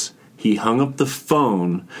 1976, he hung up the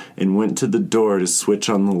phone and went to the door to switch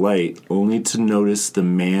on the light, only to notice the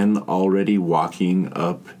man already walking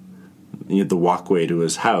up the walkway to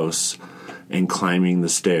his house and climbing the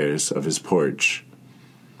stairs of his porch.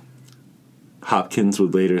 Hopkins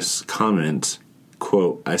would later comment,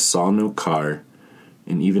 quote, "I saw no car,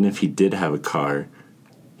 and even if he did have a car,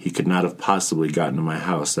 he could not have possibly gotten to my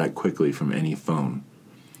house that quickly from any phone."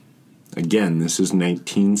 Again, this is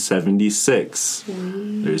 1976.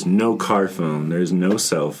 There's no car phone. There's no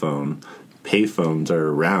cell phone. Pay phones are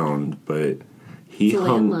around, but he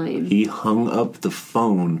hung up the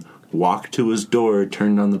phone, walked to his door,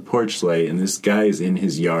 turned on the porch light, and this guy is in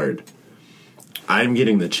his yard. I'm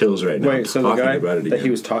getting the chills right now. Wait, so the talking guy about it that again. he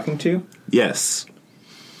was talking to? Yes.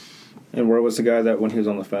 And where was the guy that when he was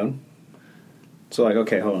on the phone? So, like,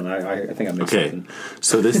 okay, hold on. I think I missed Okay. something.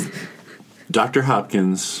 So this Dr.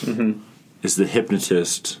 Hopkins is the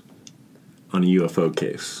hypnotist on a UFO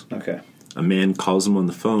case. Okay. A man calls him on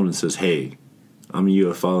the phone and says, "Hey, I'm a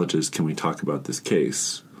ufologist. Can we talk about this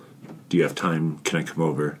case? Do you have time? Can I come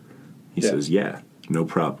over?" He says, "Yeah, no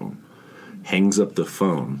problem." Hangs up the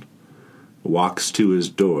phone, walks to his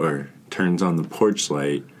door, turns on the porch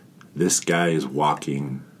light. This guy is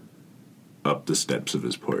walking up the steps of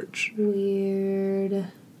his porch. Weird.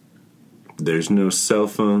 There's no cell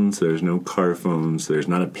phones. There's no car phones. There's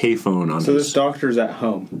not a pay phone on So his... this doctor's at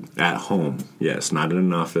home. At home, yes. Not in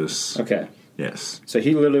an office. Okay. Yes. So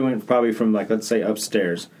he literally went probably from, like, let's say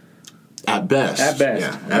upstairs. At best. At best.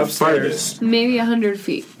 Yeah. At Upstairs. farthest. Maybe 100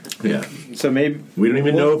 feet. Yeah. So maybe... We don't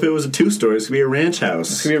even know if it was a 2-story. It's going to be a ranch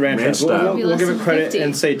house. It could be a ranch house. style. We'll give it Less credit than 50.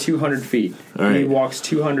 and say 200 feet. All right. He walks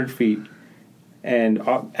 200 feet, and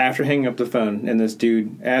after hanging up the phone, and this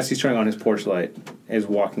dude, as he's turning on his porch light, is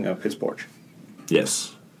walking up his porch.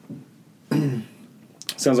 Yes.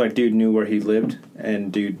 Sounds like dude knew where he lived,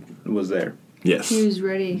 and dude was there. Yes. He was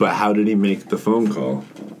ready. But how did he make the phone call?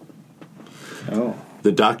 Oh.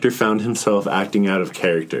 The doctor found himself acting out of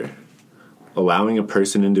character, allowing a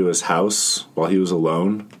person into his house while he was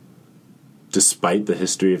alone, despite the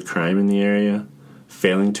history of crime in the area,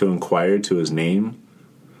 failing to inquire to his name.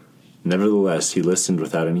 Nevertheless, he listened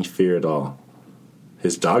without any fear at all.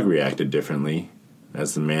 His dog reacted differently.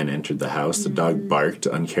 As the man entered the house, the dog barked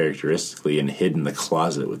uncharacteristically and hid in the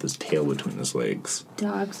closet with his tail between his legs.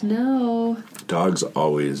 Dogs know. Dogs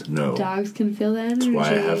always know. Dogs can feel the energy. That's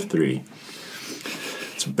why I have 3.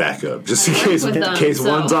 It's backup, just in I work case with them,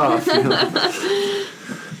 so. one's off. You know?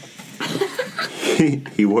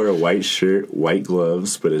 He wore a white shirt, white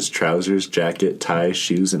gloves, but his trousers, jacket, tie,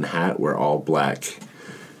 shoes, and hat were all black.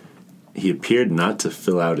 He appeared not to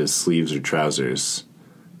fill out his sleeves or trousers.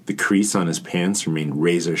 The crease on his pants remained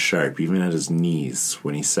razor sharp, even at his knees,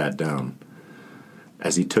 when he sat down.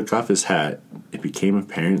 As he took off his hat, it became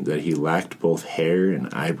apparent that he lacked both hair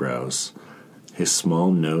and eyebrows. His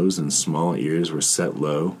small nose and small ears were set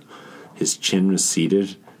low, his chin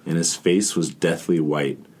receded, and his face was deathly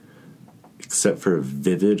white, except for a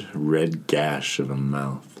vivid red gash of a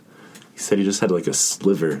mouth. He said he just had like a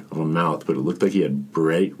sliver of a mouth, but it looked like he had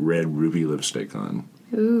bright red ruby lipstick on.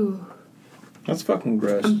 Ooh. That's fucking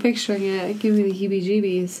gross. I'm picturing it. Give me the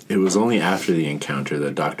heebie-jeebies. It was only after the encounter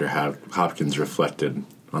that Dr. Hopkins reflected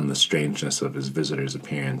on the strangeness of his visitor's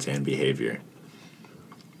appearance and behavior.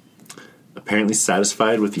 Apparently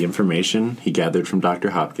satisfied with the information he gathered from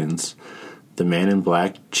Dr. Hopkins, the man in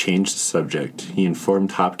black changed the subject. He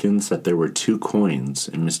informed Hopkins that there were 2 coins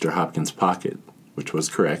in Mr. Hopkins' pocket, which was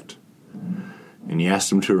correct, and he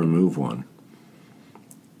asked him to remove one.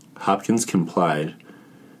 Hopkins complied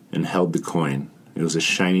and held the coin. It was a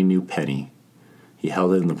shiny new penny. He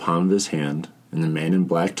held it in the palm of his hand, and the man in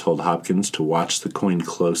black told Hopkins to watch the coin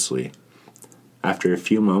closely. After a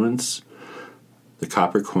few moments, the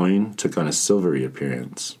copper coin took on a silvery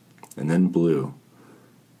appearance, and then blue,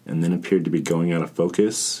 and then appeared to be going out of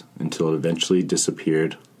focus until it eventually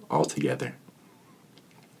disappeared altogether.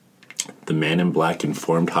 The man in black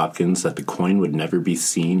informed Hopkins that the coin would never be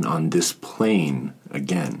seen on this plane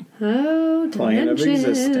again. Oh, Plane of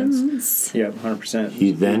existence. dimensions. Yeah, 100%.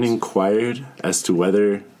 He then inquired as to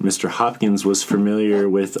whether Mr. Hopkins was familiar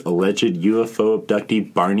with alleged UFO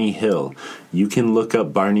abductee Barney Hill. You can look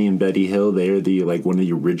up Barney and Betty Hill. They are one of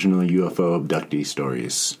the original UFO abductee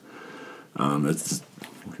stories. It's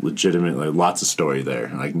legitimate, lots of story there.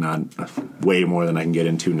 Not way more than I can get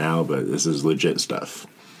into now, but this is legit stuff.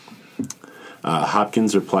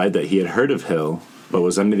 Hopkins replied that he had heard of Hill, but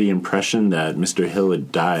was under the impression that Mr. Hill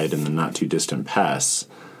had died in the not-too-distant past.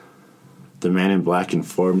 The man in black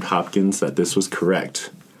informed Hopkins that this was correct.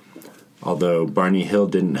 Although Barney Hill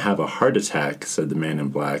didn't have a heart attack, said the man in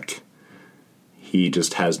black, he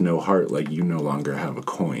just has no heart like you no longer have a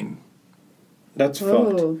coin. That's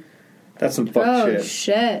fucked. That's some fucked shit. Oh,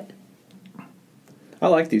 shit. I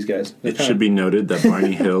like these guys. It should be noted that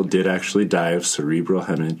Barney Hill did actually die of cerebral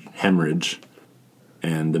hemorrhage,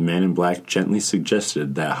 and the man in black gently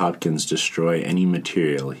suggested that Hopkins destroy any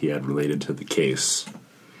material he had related to the case.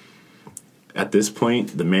 At this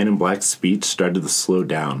point, the man in black's speech started to slow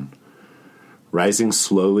down. Rising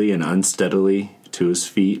slowly and unsteadily to his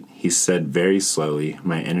feet, he said very slowly,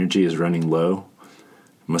 "My energy is running low.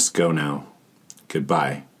 Must go now.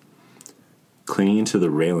 Goodbye." Clinging to the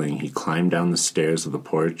railing, he climbed down the stairs of the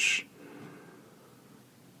porch.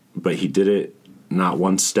 But he did it not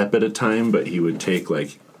one step at a time, but he would take,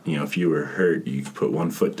 if you were hurt, you could put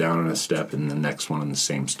one foot down on a step and the next one on the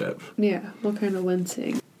same step. Yeah, what kind of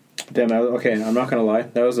wincing? Damn, okay, I'm not going to lie.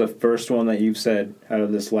 That was the first one that you've said out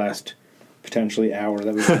of this last potentially hour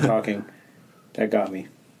that we've been talking. That got me.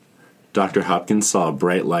 Dr. Hopkins saw a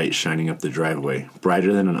bright light shining up the driveway,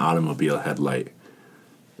 brighter than an automobile headlight.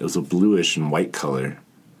 It was a bluish and white color.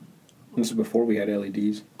 This is before we had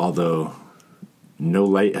LEDs. Although no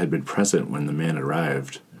light had been present when the man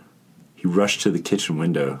arrived. He rushed to the kitchen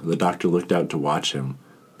window. The doctor looked out to watch him,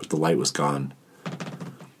 but the light was gone.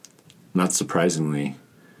 Not surprisingly,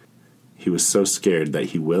 he was so scared that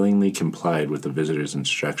he willingly complied with the visitor's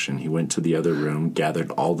instruction. He went to the other room, gathered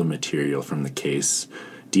all the material from the case,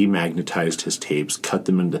 demagnetized his tapes, cut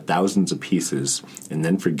them into thousands of pieces, and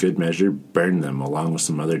then for good measure burned them along with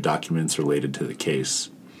some other documents related to the case.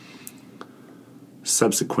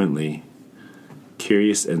 Subsequently,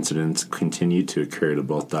 curious incidents continued to occur to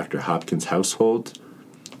both Dr. Hopkins' household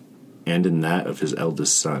and in that of his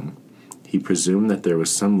eldest son. He presumed that there was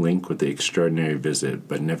some link with the extraordinary visit,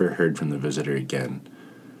 but never heard from the visitor again.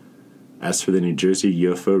 As for the New Jersey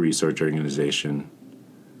UFO Research Organization,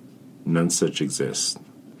 none such exists.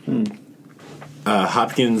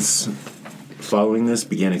 Hopkins, following this,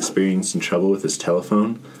 began experiencing trouble with his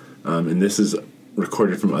telephone, and this is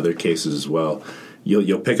recorded from other cases as well.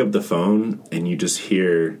 You'll pick up the phone and you just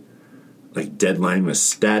hear dead line with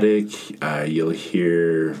static. You'll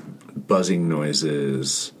hear buzzing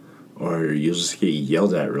noises, or you'll just get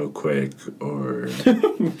yelled at real quick, or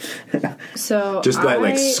So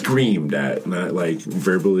just screamed at, not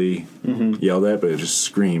verbally yelled at, but just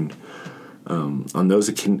screamed. On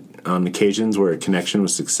those on occasions where a connection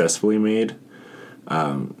was successfully made,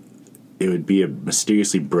 it would be a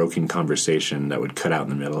mysteriously broken conversation that would cut out in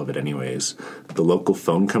the middle of it anyways. The local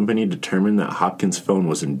phone company determined that Hopkins' phone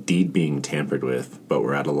was indeed being tampered with, but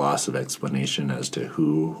were at a loss of explanation as to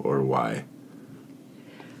who or why.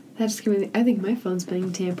 That's gonna be, I think my phone's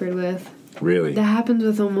being tampered with. Really? That happens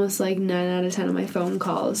with almost 9 out of 10 of my phone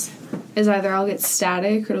calls. Is either I'll get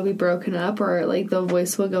static or it'll be broken up, or the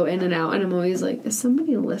voice will go in and out, and I'm always is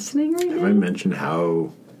somebody listening right now? Have I mentioned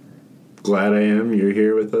how glad I am you're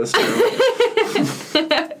here with us now?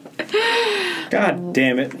 God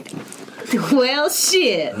damn it. Well,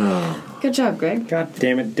 shit. Oh. Good job, Greg. God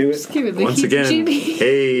damn it, do it. Just give it the Once again, heebie-jeebie.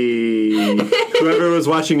 hey, whoever was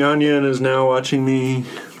watching Anya and is now watching me,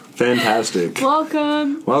 fantastic.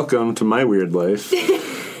 Welcome To my weird life.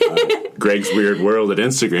 Greg's Weird World at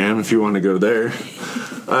Instagram if you want to go there.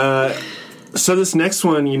 So this next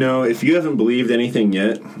one, you know, if you haven't believed anything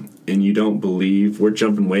yet, and you don't believe, we're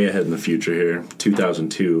jumping way ahead in the future here,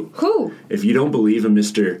 2002. Who? If you don't believe in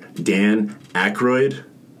Mr. Dan Aykroyd,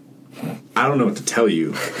 I don't know what to tell you.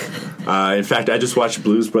 In fact, I just watched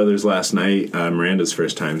Blues Brothers last night, Miranda's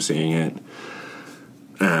first time seeing it.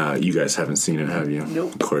 You guys haven't seen it, have you?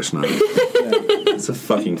 Nope. Of course not. It's a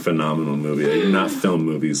fucking phenomenal movie. They do not film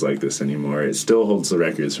movies like this anymore. It still holds the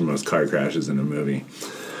records for most car crashes in a movie.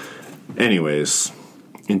 Anyways,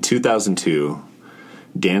 in 2002,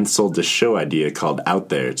 Dan sold this show idea called Out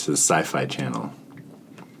There to the Sci-Fi Channel.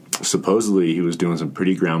 Supposedly, he was doing some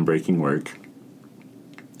pretty groundbreaking work.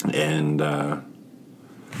 And, well,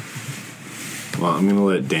 I'm going to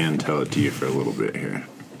let Dan tell it to you for a little bit here.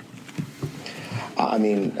 I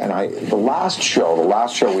mean, the last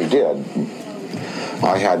show we did,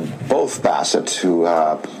 I had both Bassett, who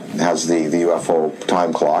has the UFO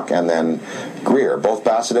time clock, and then Greer. Both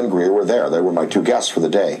Bassett and Greer were there. They were my two guests for the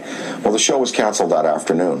day. Well, the show was canceled that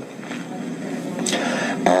afternoon.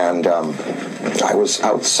 And I was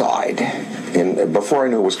outside, before I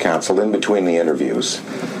knew it was canceled, in between the interviews.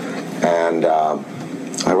 And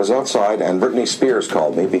I was outside, and Britney Spears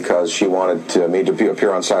called me because she wanted me to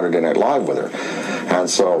appear on Saturday Night Live with her. And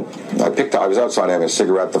so I was outside having a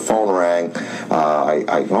cigarette, the phone rang.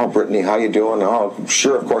 Oh, Britney, how you doing? Oh,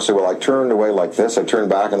 sure, of course I will. I turned away like this. I turned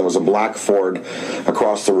back, and there was a black Ford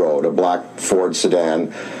across the road, a black Ford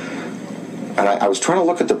sedan. And I was trying to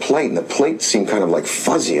look at the plate, and the plate seemed kind of like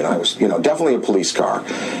fuzzy, and I was, definitely a police car.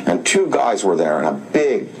 And two guys were there, and a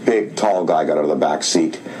big, tall guy got out of the back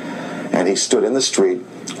seat, and he stood in the street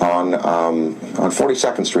on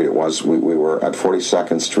 42nd Street it was. We were at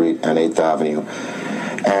 42nd Street and 8th Avenue,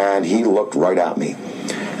 and he looked right at me.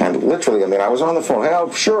 And literally, I was on the phone. Hey,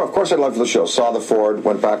 oh, sure, of course I'd love for the show. Saw the Ford,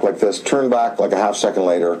 went back like this, turned back like a half second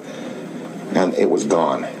later, and it was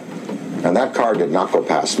gone. And that car did not go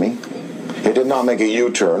past me. It did not make a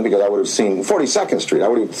U-turn, because I would have seen 42nd Street. I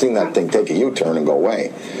would have seen that thing take a U-turn and go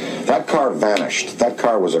away. That car vanished. That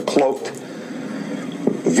car was a cloaked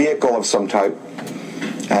vehicle of some type.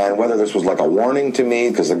 And whether this was like a warning to me,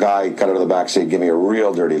 because the guy got out of the back seat, gave me a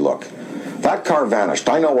real dirty look. That car vanished.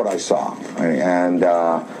 I know what I saw. And,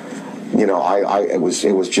 it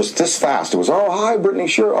was just this fast. It was, oh, hi, Brittany,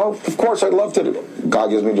 sure. Oh, of course, I'd love to. Guy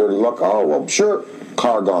gives me a dirty look. Oh, well, sure.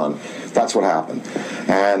 Car gone. That's what happened.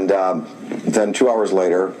 And then 2 hours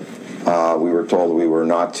later, we were told we were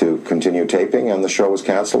not to continue taping, and the show was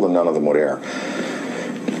canceled, and none of them would air.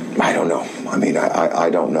 I don't know. I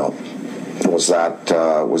don't know. Was that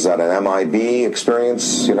an MIB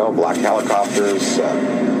experience? Black helicopters,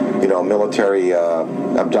 military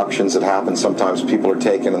abductions that happen. Sometimes people are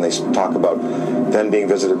taken and they talk about then being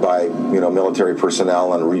visited by military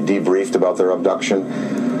personnel and debriefed about their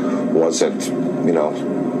abduction. Was it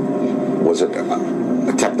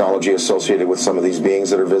a technology associated with some of these beings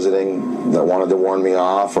that are visiting that wanted to warn me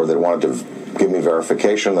off, or that wanted to give me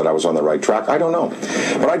verification that I was on the right track? I don't know,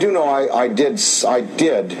 but I do know I did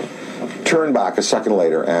turn back a second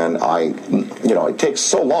later, and it takes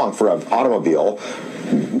so long for an automobile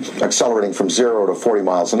accelerating from 0 to 40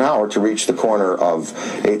 miles an hour to reach the corner of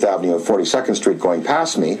 8th Avenue and 42nd Street going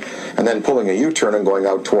past me, and then pulling a U-turn and going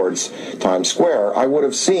out towards Times Square. I would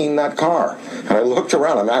have seen that car, and I looked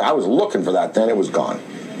around. I was looking for that then. It was gone.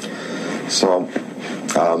 So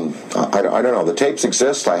I don't know. The tapes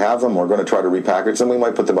exist. I have them. We're going to try to repackage them. We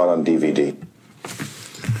might put them out on DVD.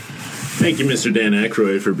 Thank you, Mr. Dan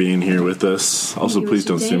Aykroyd, for being here with us. Also, please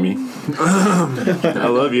don't sue me. I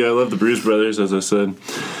love you. I love the Blues Brothers, as I said.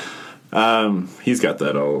 He's got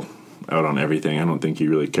that all out on everything. I don't think he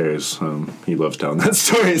really cares. He loves telling that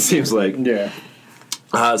story, it seems like. Yeah.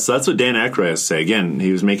 So that's what Dan Aykroyd has to say. Again,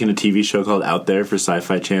 he was making a TV show called Out There for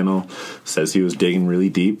Sci-Fi Channel. Says he was digging really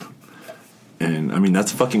deep. And,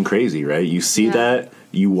 that's fucking crazy, right? You see that,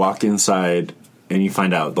 you walk inside, and you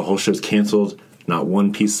find out the whole show's canceled. Not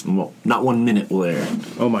one minute will air.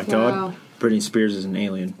 Oh my God. Britney Spears is an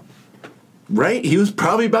alien. Right? He was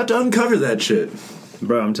probably about to uncover that shit.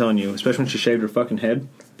 Bro, I'm telling you, especially when she shaved her fucking head.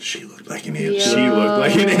 She looked like an alien. Yo. She looked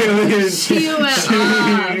like an alien. She went off.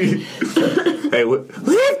 Hey, leave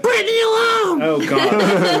Britney alone! Oh, God.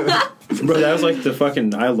 Bro, that was like the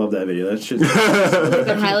fucking... I love that video. That's just... Like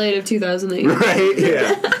the highlight of 2008. Right?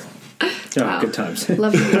 Yeah. Oh, good times.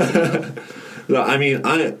 Love the No,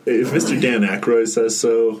 if Mr. Dan Aykroyd says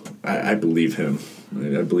so, I believe him.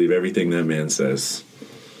 I believe everything that man says.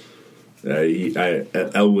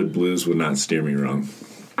 Elwood Blues would not steer me wrong.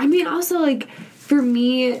 I mean, also, like, for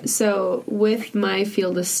me, so with my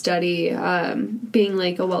field of study, being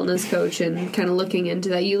like a wellness coach and kind of looking into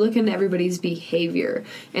that, you look into everybody's behavior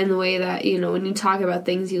and the way that, you know, when you talk about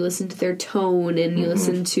things, you listen to their tone and you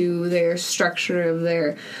listen to their structure of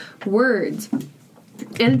their words.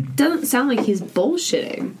 And it doesn't sound like he's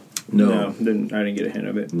bullshitting. No, I didn't get a hint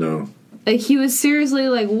of it. No. Like, he was seriously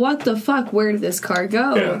like, what the fuck? Where did this car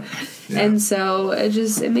go? Yeah. And so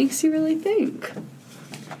it makes you really think.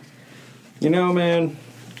 You know, man,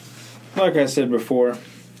 like I said before,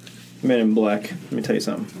 Men in Black, let me tell you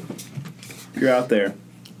something. If you're out there,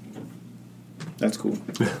 that's cool.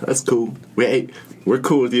 That's cool. Wait, we're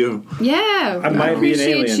cool with you. Yeah. I might be an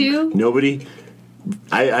appreciate alien. you. Nobody...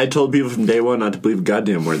 I told people from day one not to believe a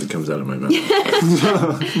goddamn word that comes out of my mouth.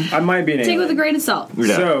 I might be an Take alien. it with a grain of salt.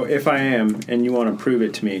 Yeah. So, if I am, and you want to prove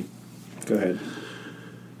it to me, go ahead.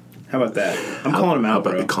 How about that? I'm calling him out,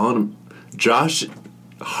 bro. Calling him... Josh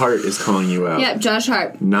Hart is calling you out. Yep, Josh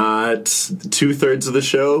Hart. Not 2/3 of the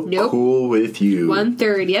show. Nope. Cool with you.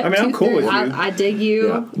 1/3. Yep. I mean, I'm cool with you. I dig you.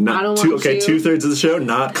 Yeah. Not I don't two, want okay, you. 2/3 of the show.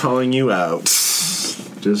 Not calling you out.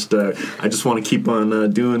 Just I just want to keep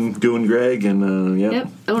on doing Greg and Yep.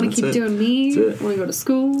 I want to keep doing me. I That's it. want to go to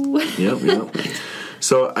school. Yep.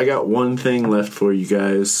 So I got one thing left for you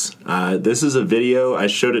guys. This is a video. I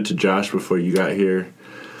showed it to Josh before you got here.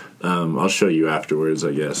 I'll show you afterwards,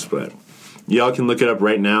 I guess, but y'all can look it up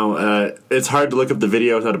right now. It's hard to look up the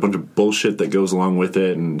video without a bunch of bullshit that goes along with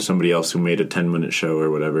it and somebody else who made a 10-minute show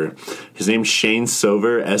or whatever. His name's Shane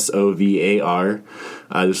Sover, Sovar.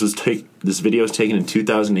 This video was taken in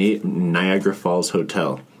 2008 in Niagara Falls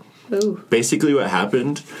Hotel. Ooh. Basically what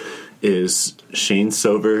happened is Shane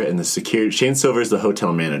Sover and the security... Shane Sover is the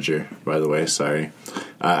hotel manager, by the way, sorry.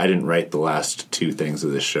 I didn't write the last two things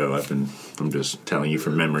of this show. I'm just telling you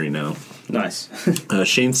from memory now. Nice.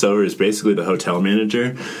 Shane Sover is basically the hotel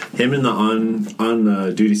manager. Him and the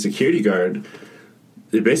on-duty security guard,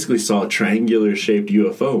 they basically saw a triangular-shaped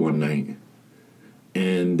UFO one night.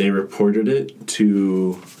 And they reported it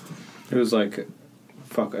to... It was like,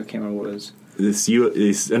 fuck, I can't remember what it was. This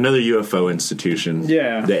another UFO institution.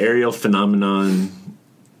 Yeah. The Aerial Phenomenon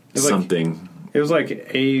was like- something. It was like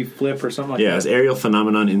a flip or something like Yeah, that. it's Aerial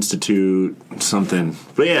Phenomenon Institute something.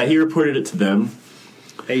 But yeah, he reported it to them.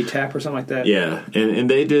 A-tap or something like that. Yeah, and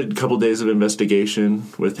they did a couple days of investigation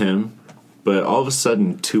with him. But all of a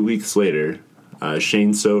sudden, 2 weeks later,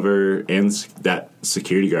 Shane Sover and that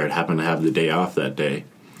security guard happened to have the day off that day.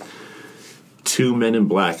 Two men in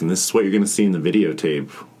black, and this is what you're going to see in the videotape,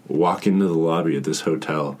 walk into the lobby of this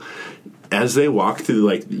hotel. As they walk through,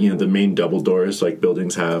 like, you know, the main double doors, like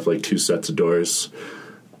buildings have, like, two sets of doors,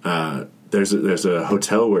 there's a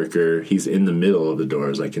hotel worker. He's in the middle of the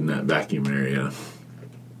doors, like in that vacuum area,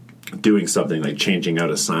 doing something, like changing out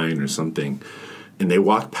a sign or something. And they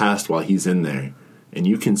walk past while he's in there, and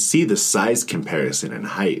you can see the size comparison and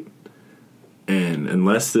height. And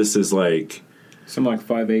unless this is, like... Some, like,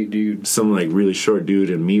 5'8" dude. Some, like, really short dude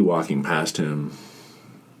and me walking past him.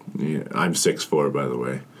 Yeah, I'm 6'4", by the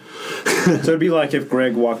way. So it'd be like if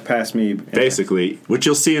Greg walked past me. Basically, which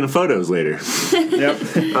you'll see in the photos later.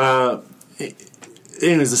 Yep.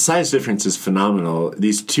 Anyways, the size difference is phenomenal.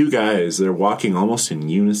 These two guys, they're walking almost in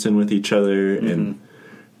unison with each other, and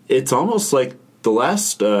it's almost like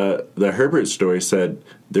the Herbert story said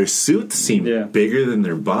their suits seem bigger than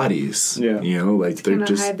their bodies. Yeah. You know, like they're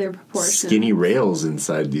just hide their proportions. skinny rails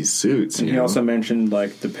inside these suits. And he also mentioned,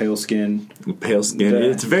 like, the pale skin. Pale skin.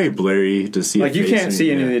 It's very blurry to see. Like, you can't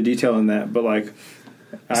see any of the detail in that, but, like,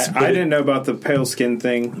 I didn't know about the pale skin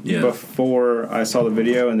thing before I saw the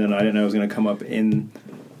video, and then I didn't know it was going to come up in,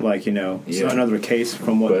 like, you know, another case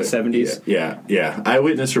from, the 70s. Yeah.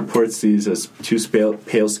 Eyewitness reports these as two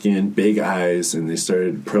pale skin, big eyes, and they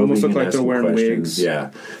started probing. Almost look and like they're asking wearing questions. wigs.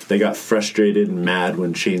 Yeah. They got frustrated and mad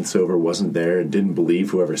when Shane Sover wasn't there and didn't believe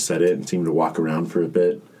whoever said it and seemed to walk around for a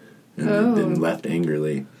bit and then left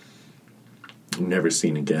angrily. Never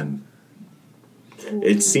seen again.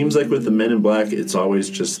 It seems like with the Men in Black, it's always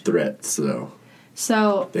just threats, though.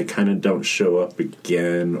 So they kind of don't show up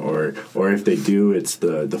again, or if they do, it's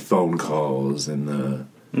the phone calls and the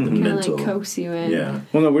mental. Like coax you in. Yeah.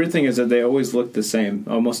 Well, the weird thing is that they always look the same,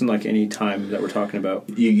 almost in like any time that we're talking about.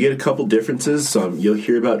 You get a couple differences. You'll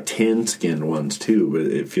hear about tan skin ones too, but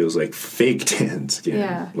it feels like fake tan skin.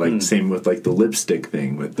 Yeah. Like same with like the lipstick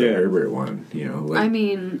thing with the Herbert one. You know. Like, I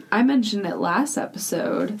mean, I mentioned it last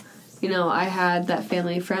episode. You know, I had that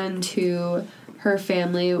family friend who. Her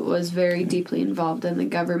family was very deeply involved in the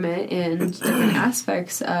government and different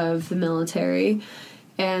aspects of the military.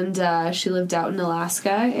 And she lived out in Alaska,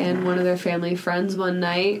 and one of their family friends one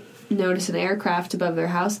night noticed an aircraft above their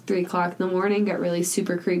house at 3 o'clock in the morning, got really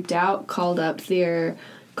super creeped out, called up her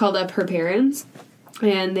parents,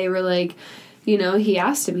 and they were like, you know, he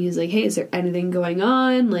asked him, he was like, hey, is there anything going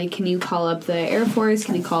on? Like, can you call up the Air Force?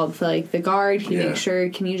 Can you call up, like, the guard? Can you make sure?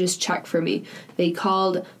 Can you just check for me? They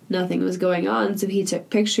called, nothing was going on, so he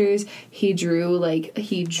took pictures. He drew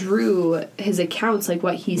his accounts, like,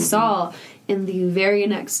 what he saw. And the very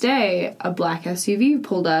next day, a black SUV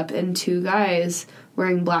pulled up, and 2 guys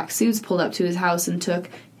wearing black suits pulled up to his house and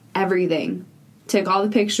took everything. Took all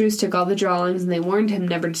the pictures, took all the drawings, and they warned him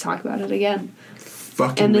never to talk about it again.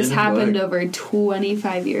 And this happened over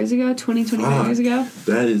 25 years ago, 25 years ago.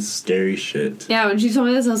 That is scary shit. Yeah, when she told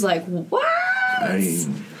me this, I was like, what? I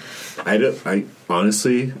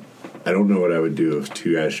honestly, I don't know what I would do if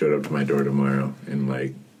 2 guys showed up to my door tomorrow and,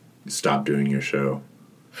 like, stopped doing your show.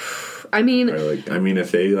 I mean,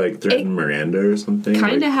 if they, like, threatened Miranda or something.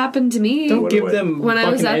 Kind of happened to me. Don't give them when I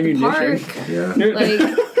was at the park. Yeah. Like,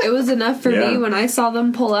 it was enough for me when I saw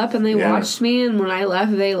them pull up and they watched me, and when I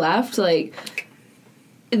left, they left. Like,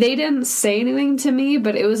 they didn't say anything to me,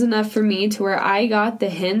 but it was enough for me to where I got the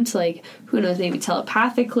hint, like, who knows, maybe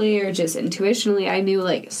telepathically or just intuitionally, I knew,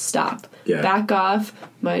 like, stop. Yeah. Back off,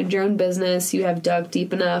 mind your own business, you have dug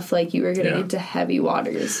deep enough, like, you were getting into heavy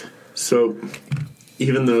waters. So,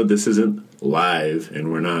 even though this isn't live and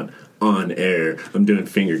we're not on air, I'm doing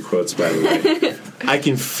finger quotes, by the way, I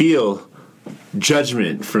can feel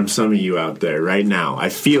judgment from some of you out there right now. I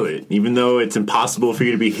feel it, even though it's impossible for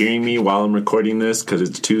you to be hearing me while I'm recording this because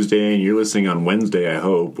it's Tuesday and you're listening on Wednesday, I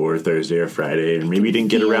hope, or Thursday or Friday, and maybe you didn't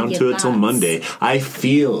get around to it till Monday. I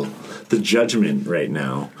feel the judgment right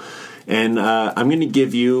now. And I'm going to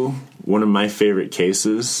give you one of my favorite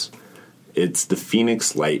cases. It's the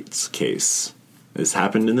Phoenix Lights case. This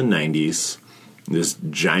happened in the 90s. This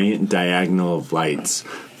giant diagonal of lights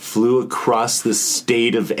flew across the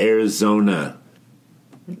state of Arizona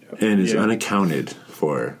and is unaccounted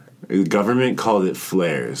for. The government called it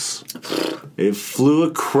flares. It flew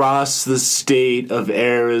across the state of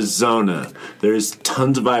Arizona. There's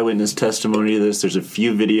tons of eyewitness testimony to this. There's a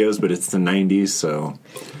few videos, but it's the 90s, so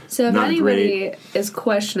if anybody is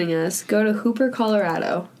questioning us, go to Hooper,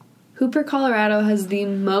 Colorado. Hooper, Colorado has the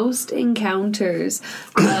most encounters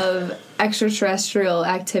of extraterrestrial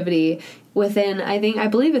activity within, I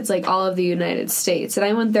believe it's like all of the United States. And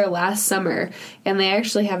I went there last summer, and they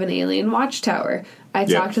actually have an alien watchtower. I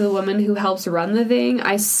talked to the woman who helps run the thing.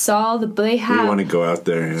 I saw they have... You want to go out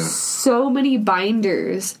there, so many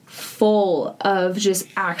binders full of just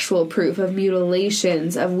actual proof of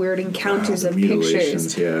mutilations, of weird encounters, of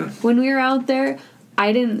pictures. Yeah. When we were out there,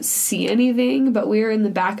 I didn't see anything, but we were in the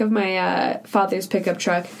back of my father's pickup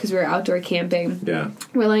truck because we were outdoor camping. Yeah.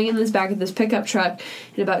 We're laying in this back of this pickup truck,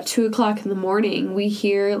 and about 2 o'clock in the morning, we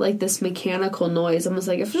hear like this mechanical noise, almost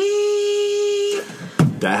like a...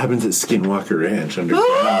 That happens at Skinwalker Ranch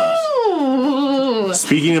underground.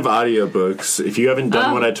 Speaking of audiobooks, if you haven't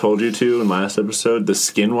done what I told you to in last episode, the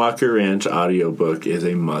Skinwalker Ranch audiobook is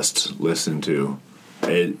a must listen to.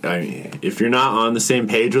 If you're not on the same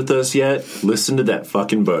page with us yet, listen to that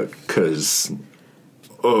fucking book, because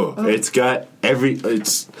it's got they would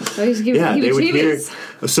hear.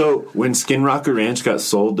 So when Skinwalker Ranch got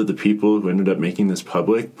sold to the people who ended up making this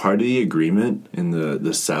public, part of the agreement in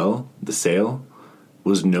the sale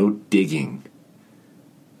was no digging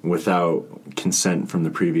without consent from the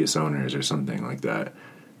previous owners or something like that,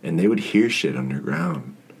 and they would hear shit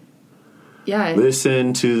underground. Yeah.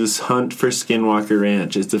 Listen to this Hunt for Skinwalker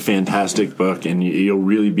Ranch. It's a fantastic book, and you'll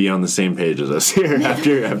really be on the same page as us here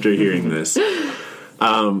after hearing this.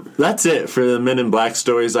 That's it for the Men in Black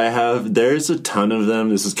stories I have. There's a ton of them.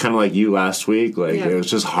 This is kind of like you last week. It was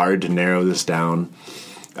just hard to narrow this down.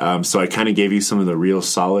 So I kind of gave you some of the real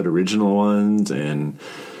solid original ones, and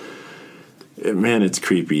man, it's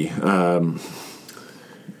creepy.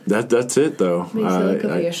 That's it, though. Makes you look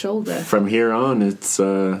over your shoulder. From here on, it's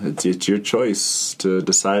your choice to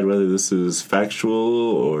decide whether this is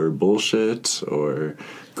factual or bullshit or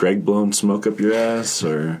Greg blowing smoke up your ass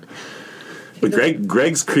or. But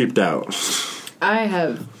Greg's creeped out. I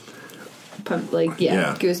have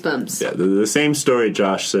goosebumps. Yeah, the same story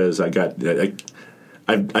Josh says. I've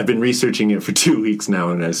been researching it for 2 weeks now,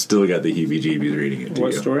 and I still got the heebie-jeebies reading it to you.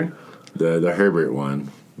 What story? The Herbert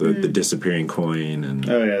one. The disappearing coin and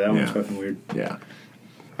that one's fucking weird. Yeah,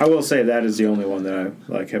 I will say that is the only one that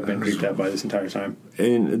I have been creeped out by this entire time.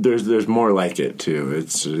 And there's more like it too.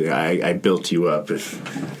 It's I built you up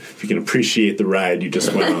if you can appreciate the ride you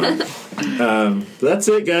just went on. That's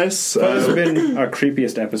it, guys. This has been our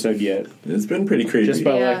creepiest episode yet. It's been pretty creepy. Just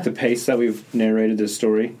by the pace that we've narrated this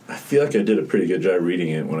story. I feel like I did a pretty good job reading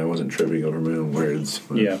it when I wasn't tripping over my own words.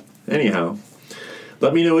 Yeah. Anyhow,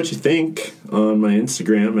 let me know what you think on my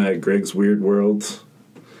Instagram at Greg's Weird World.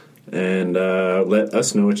 And let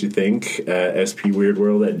us know what you think at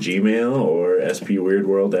spweirdworld@gmail or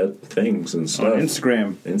spweirdworld at things and stuff. On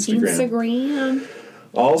Instagram.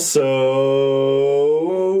 Also,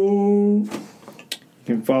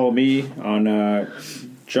 You can follow me on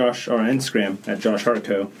Instagram at Josh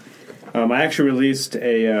Hartco. I actually released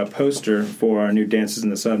a poster for our new Dances in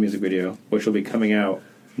the Sun music video, which will be coming out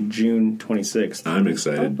June 26th. I'm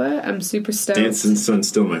excited. But I'm super stoked. Dance in the Sun's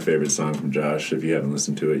still my favorite song from Josh, if you haven't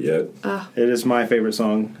listened to it yet. It is my favorite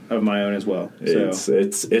song of my own as well. So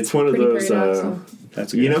It's one of those...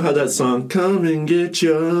 that's you know how that song, Come and Get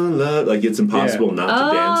Your Love, like it's impossible not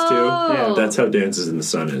to dance to? Yeah. That's how Dances in the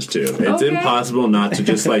Sun is too. It's impossible not to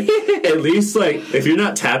just like, at least like, if you're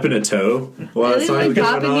not tapping a toe while the song is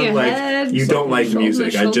going on, like, you don't like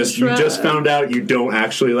music. You just found out you don't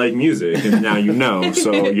actually like music, and now you know,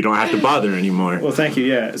 so you don't have to bother anymore. Well, thank you,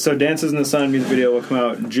 yeah. So Dances in the Sun music video will come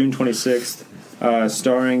out June 26th,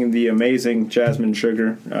 starring the amazing Jasmine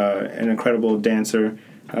Sugar, an incredible dancer,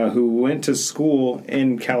 who went to school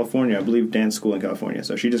in California, I believe dance school in California.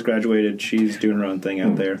 So she just graduated. She's doing her own thing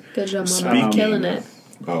out there. Good job, Mama. Killing it.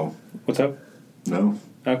 Oh. What's up? No.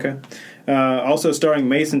 Okay. Also starring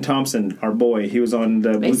Mason Thompson, our boy. He was on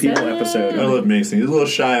the Blue People episode. I love Mason. He's a little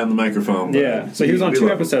shy on the microphone. Yeah. So he was on 2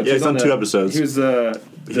 episodes. Yeah, he's on 2 episodes. He was the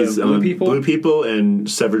He's Blue on People? Blue People and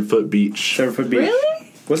Severed Foot Beach. Severed Foot Beach. Really?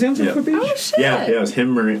 Was he on Severed Foot Beach? Oh, shit. Yeah, it was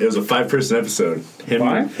him. It was a 5-person episode.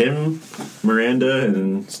 Him, Miranda,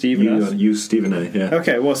 and Steve and us? You, Steve, and I. Yeah.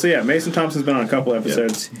 Okay, well, so yeah, Mason Thompson's been on a couple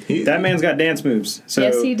episodes. Yeah. That man's got dance moves. So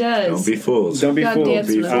Yes, he does. Don't be fooled. Don't be Got fooled. dance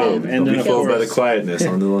moves. And Don't then be of fooled by the course, quietness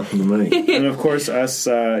on the mic. and of course, us,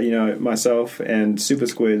 myself and Super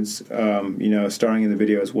Squids, starring in the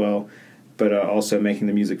video as well, but also making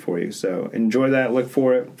the music for you. So enjoy that. Look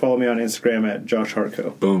for it. Follow me on Instagram at Josh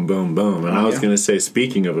Hartco. Boom, boom, boom. And I was going to say,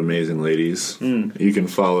 speaking of amazing ladies, you can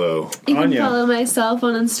follow... You can Anya. follow myself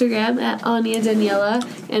on Instagram at Anya Daniela,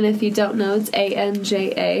 and if you don't know, it's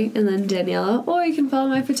ANJA and then Daniela, or you can follow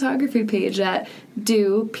my photography page at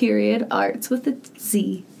do.arts with a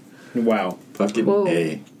Z. Wow. Fucking Whoa.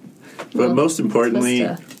 A. But Well, most importantly,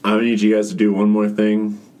 supposed to. I need you guys to do one more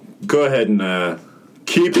thing. Go ahead and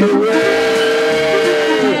keep it weird.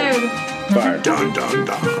 Fire. Dun, dun,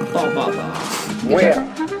 dun. Well,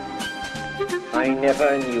 I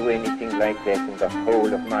never knew anything like that in the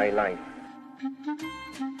whole of my life.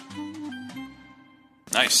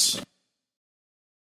 Nice.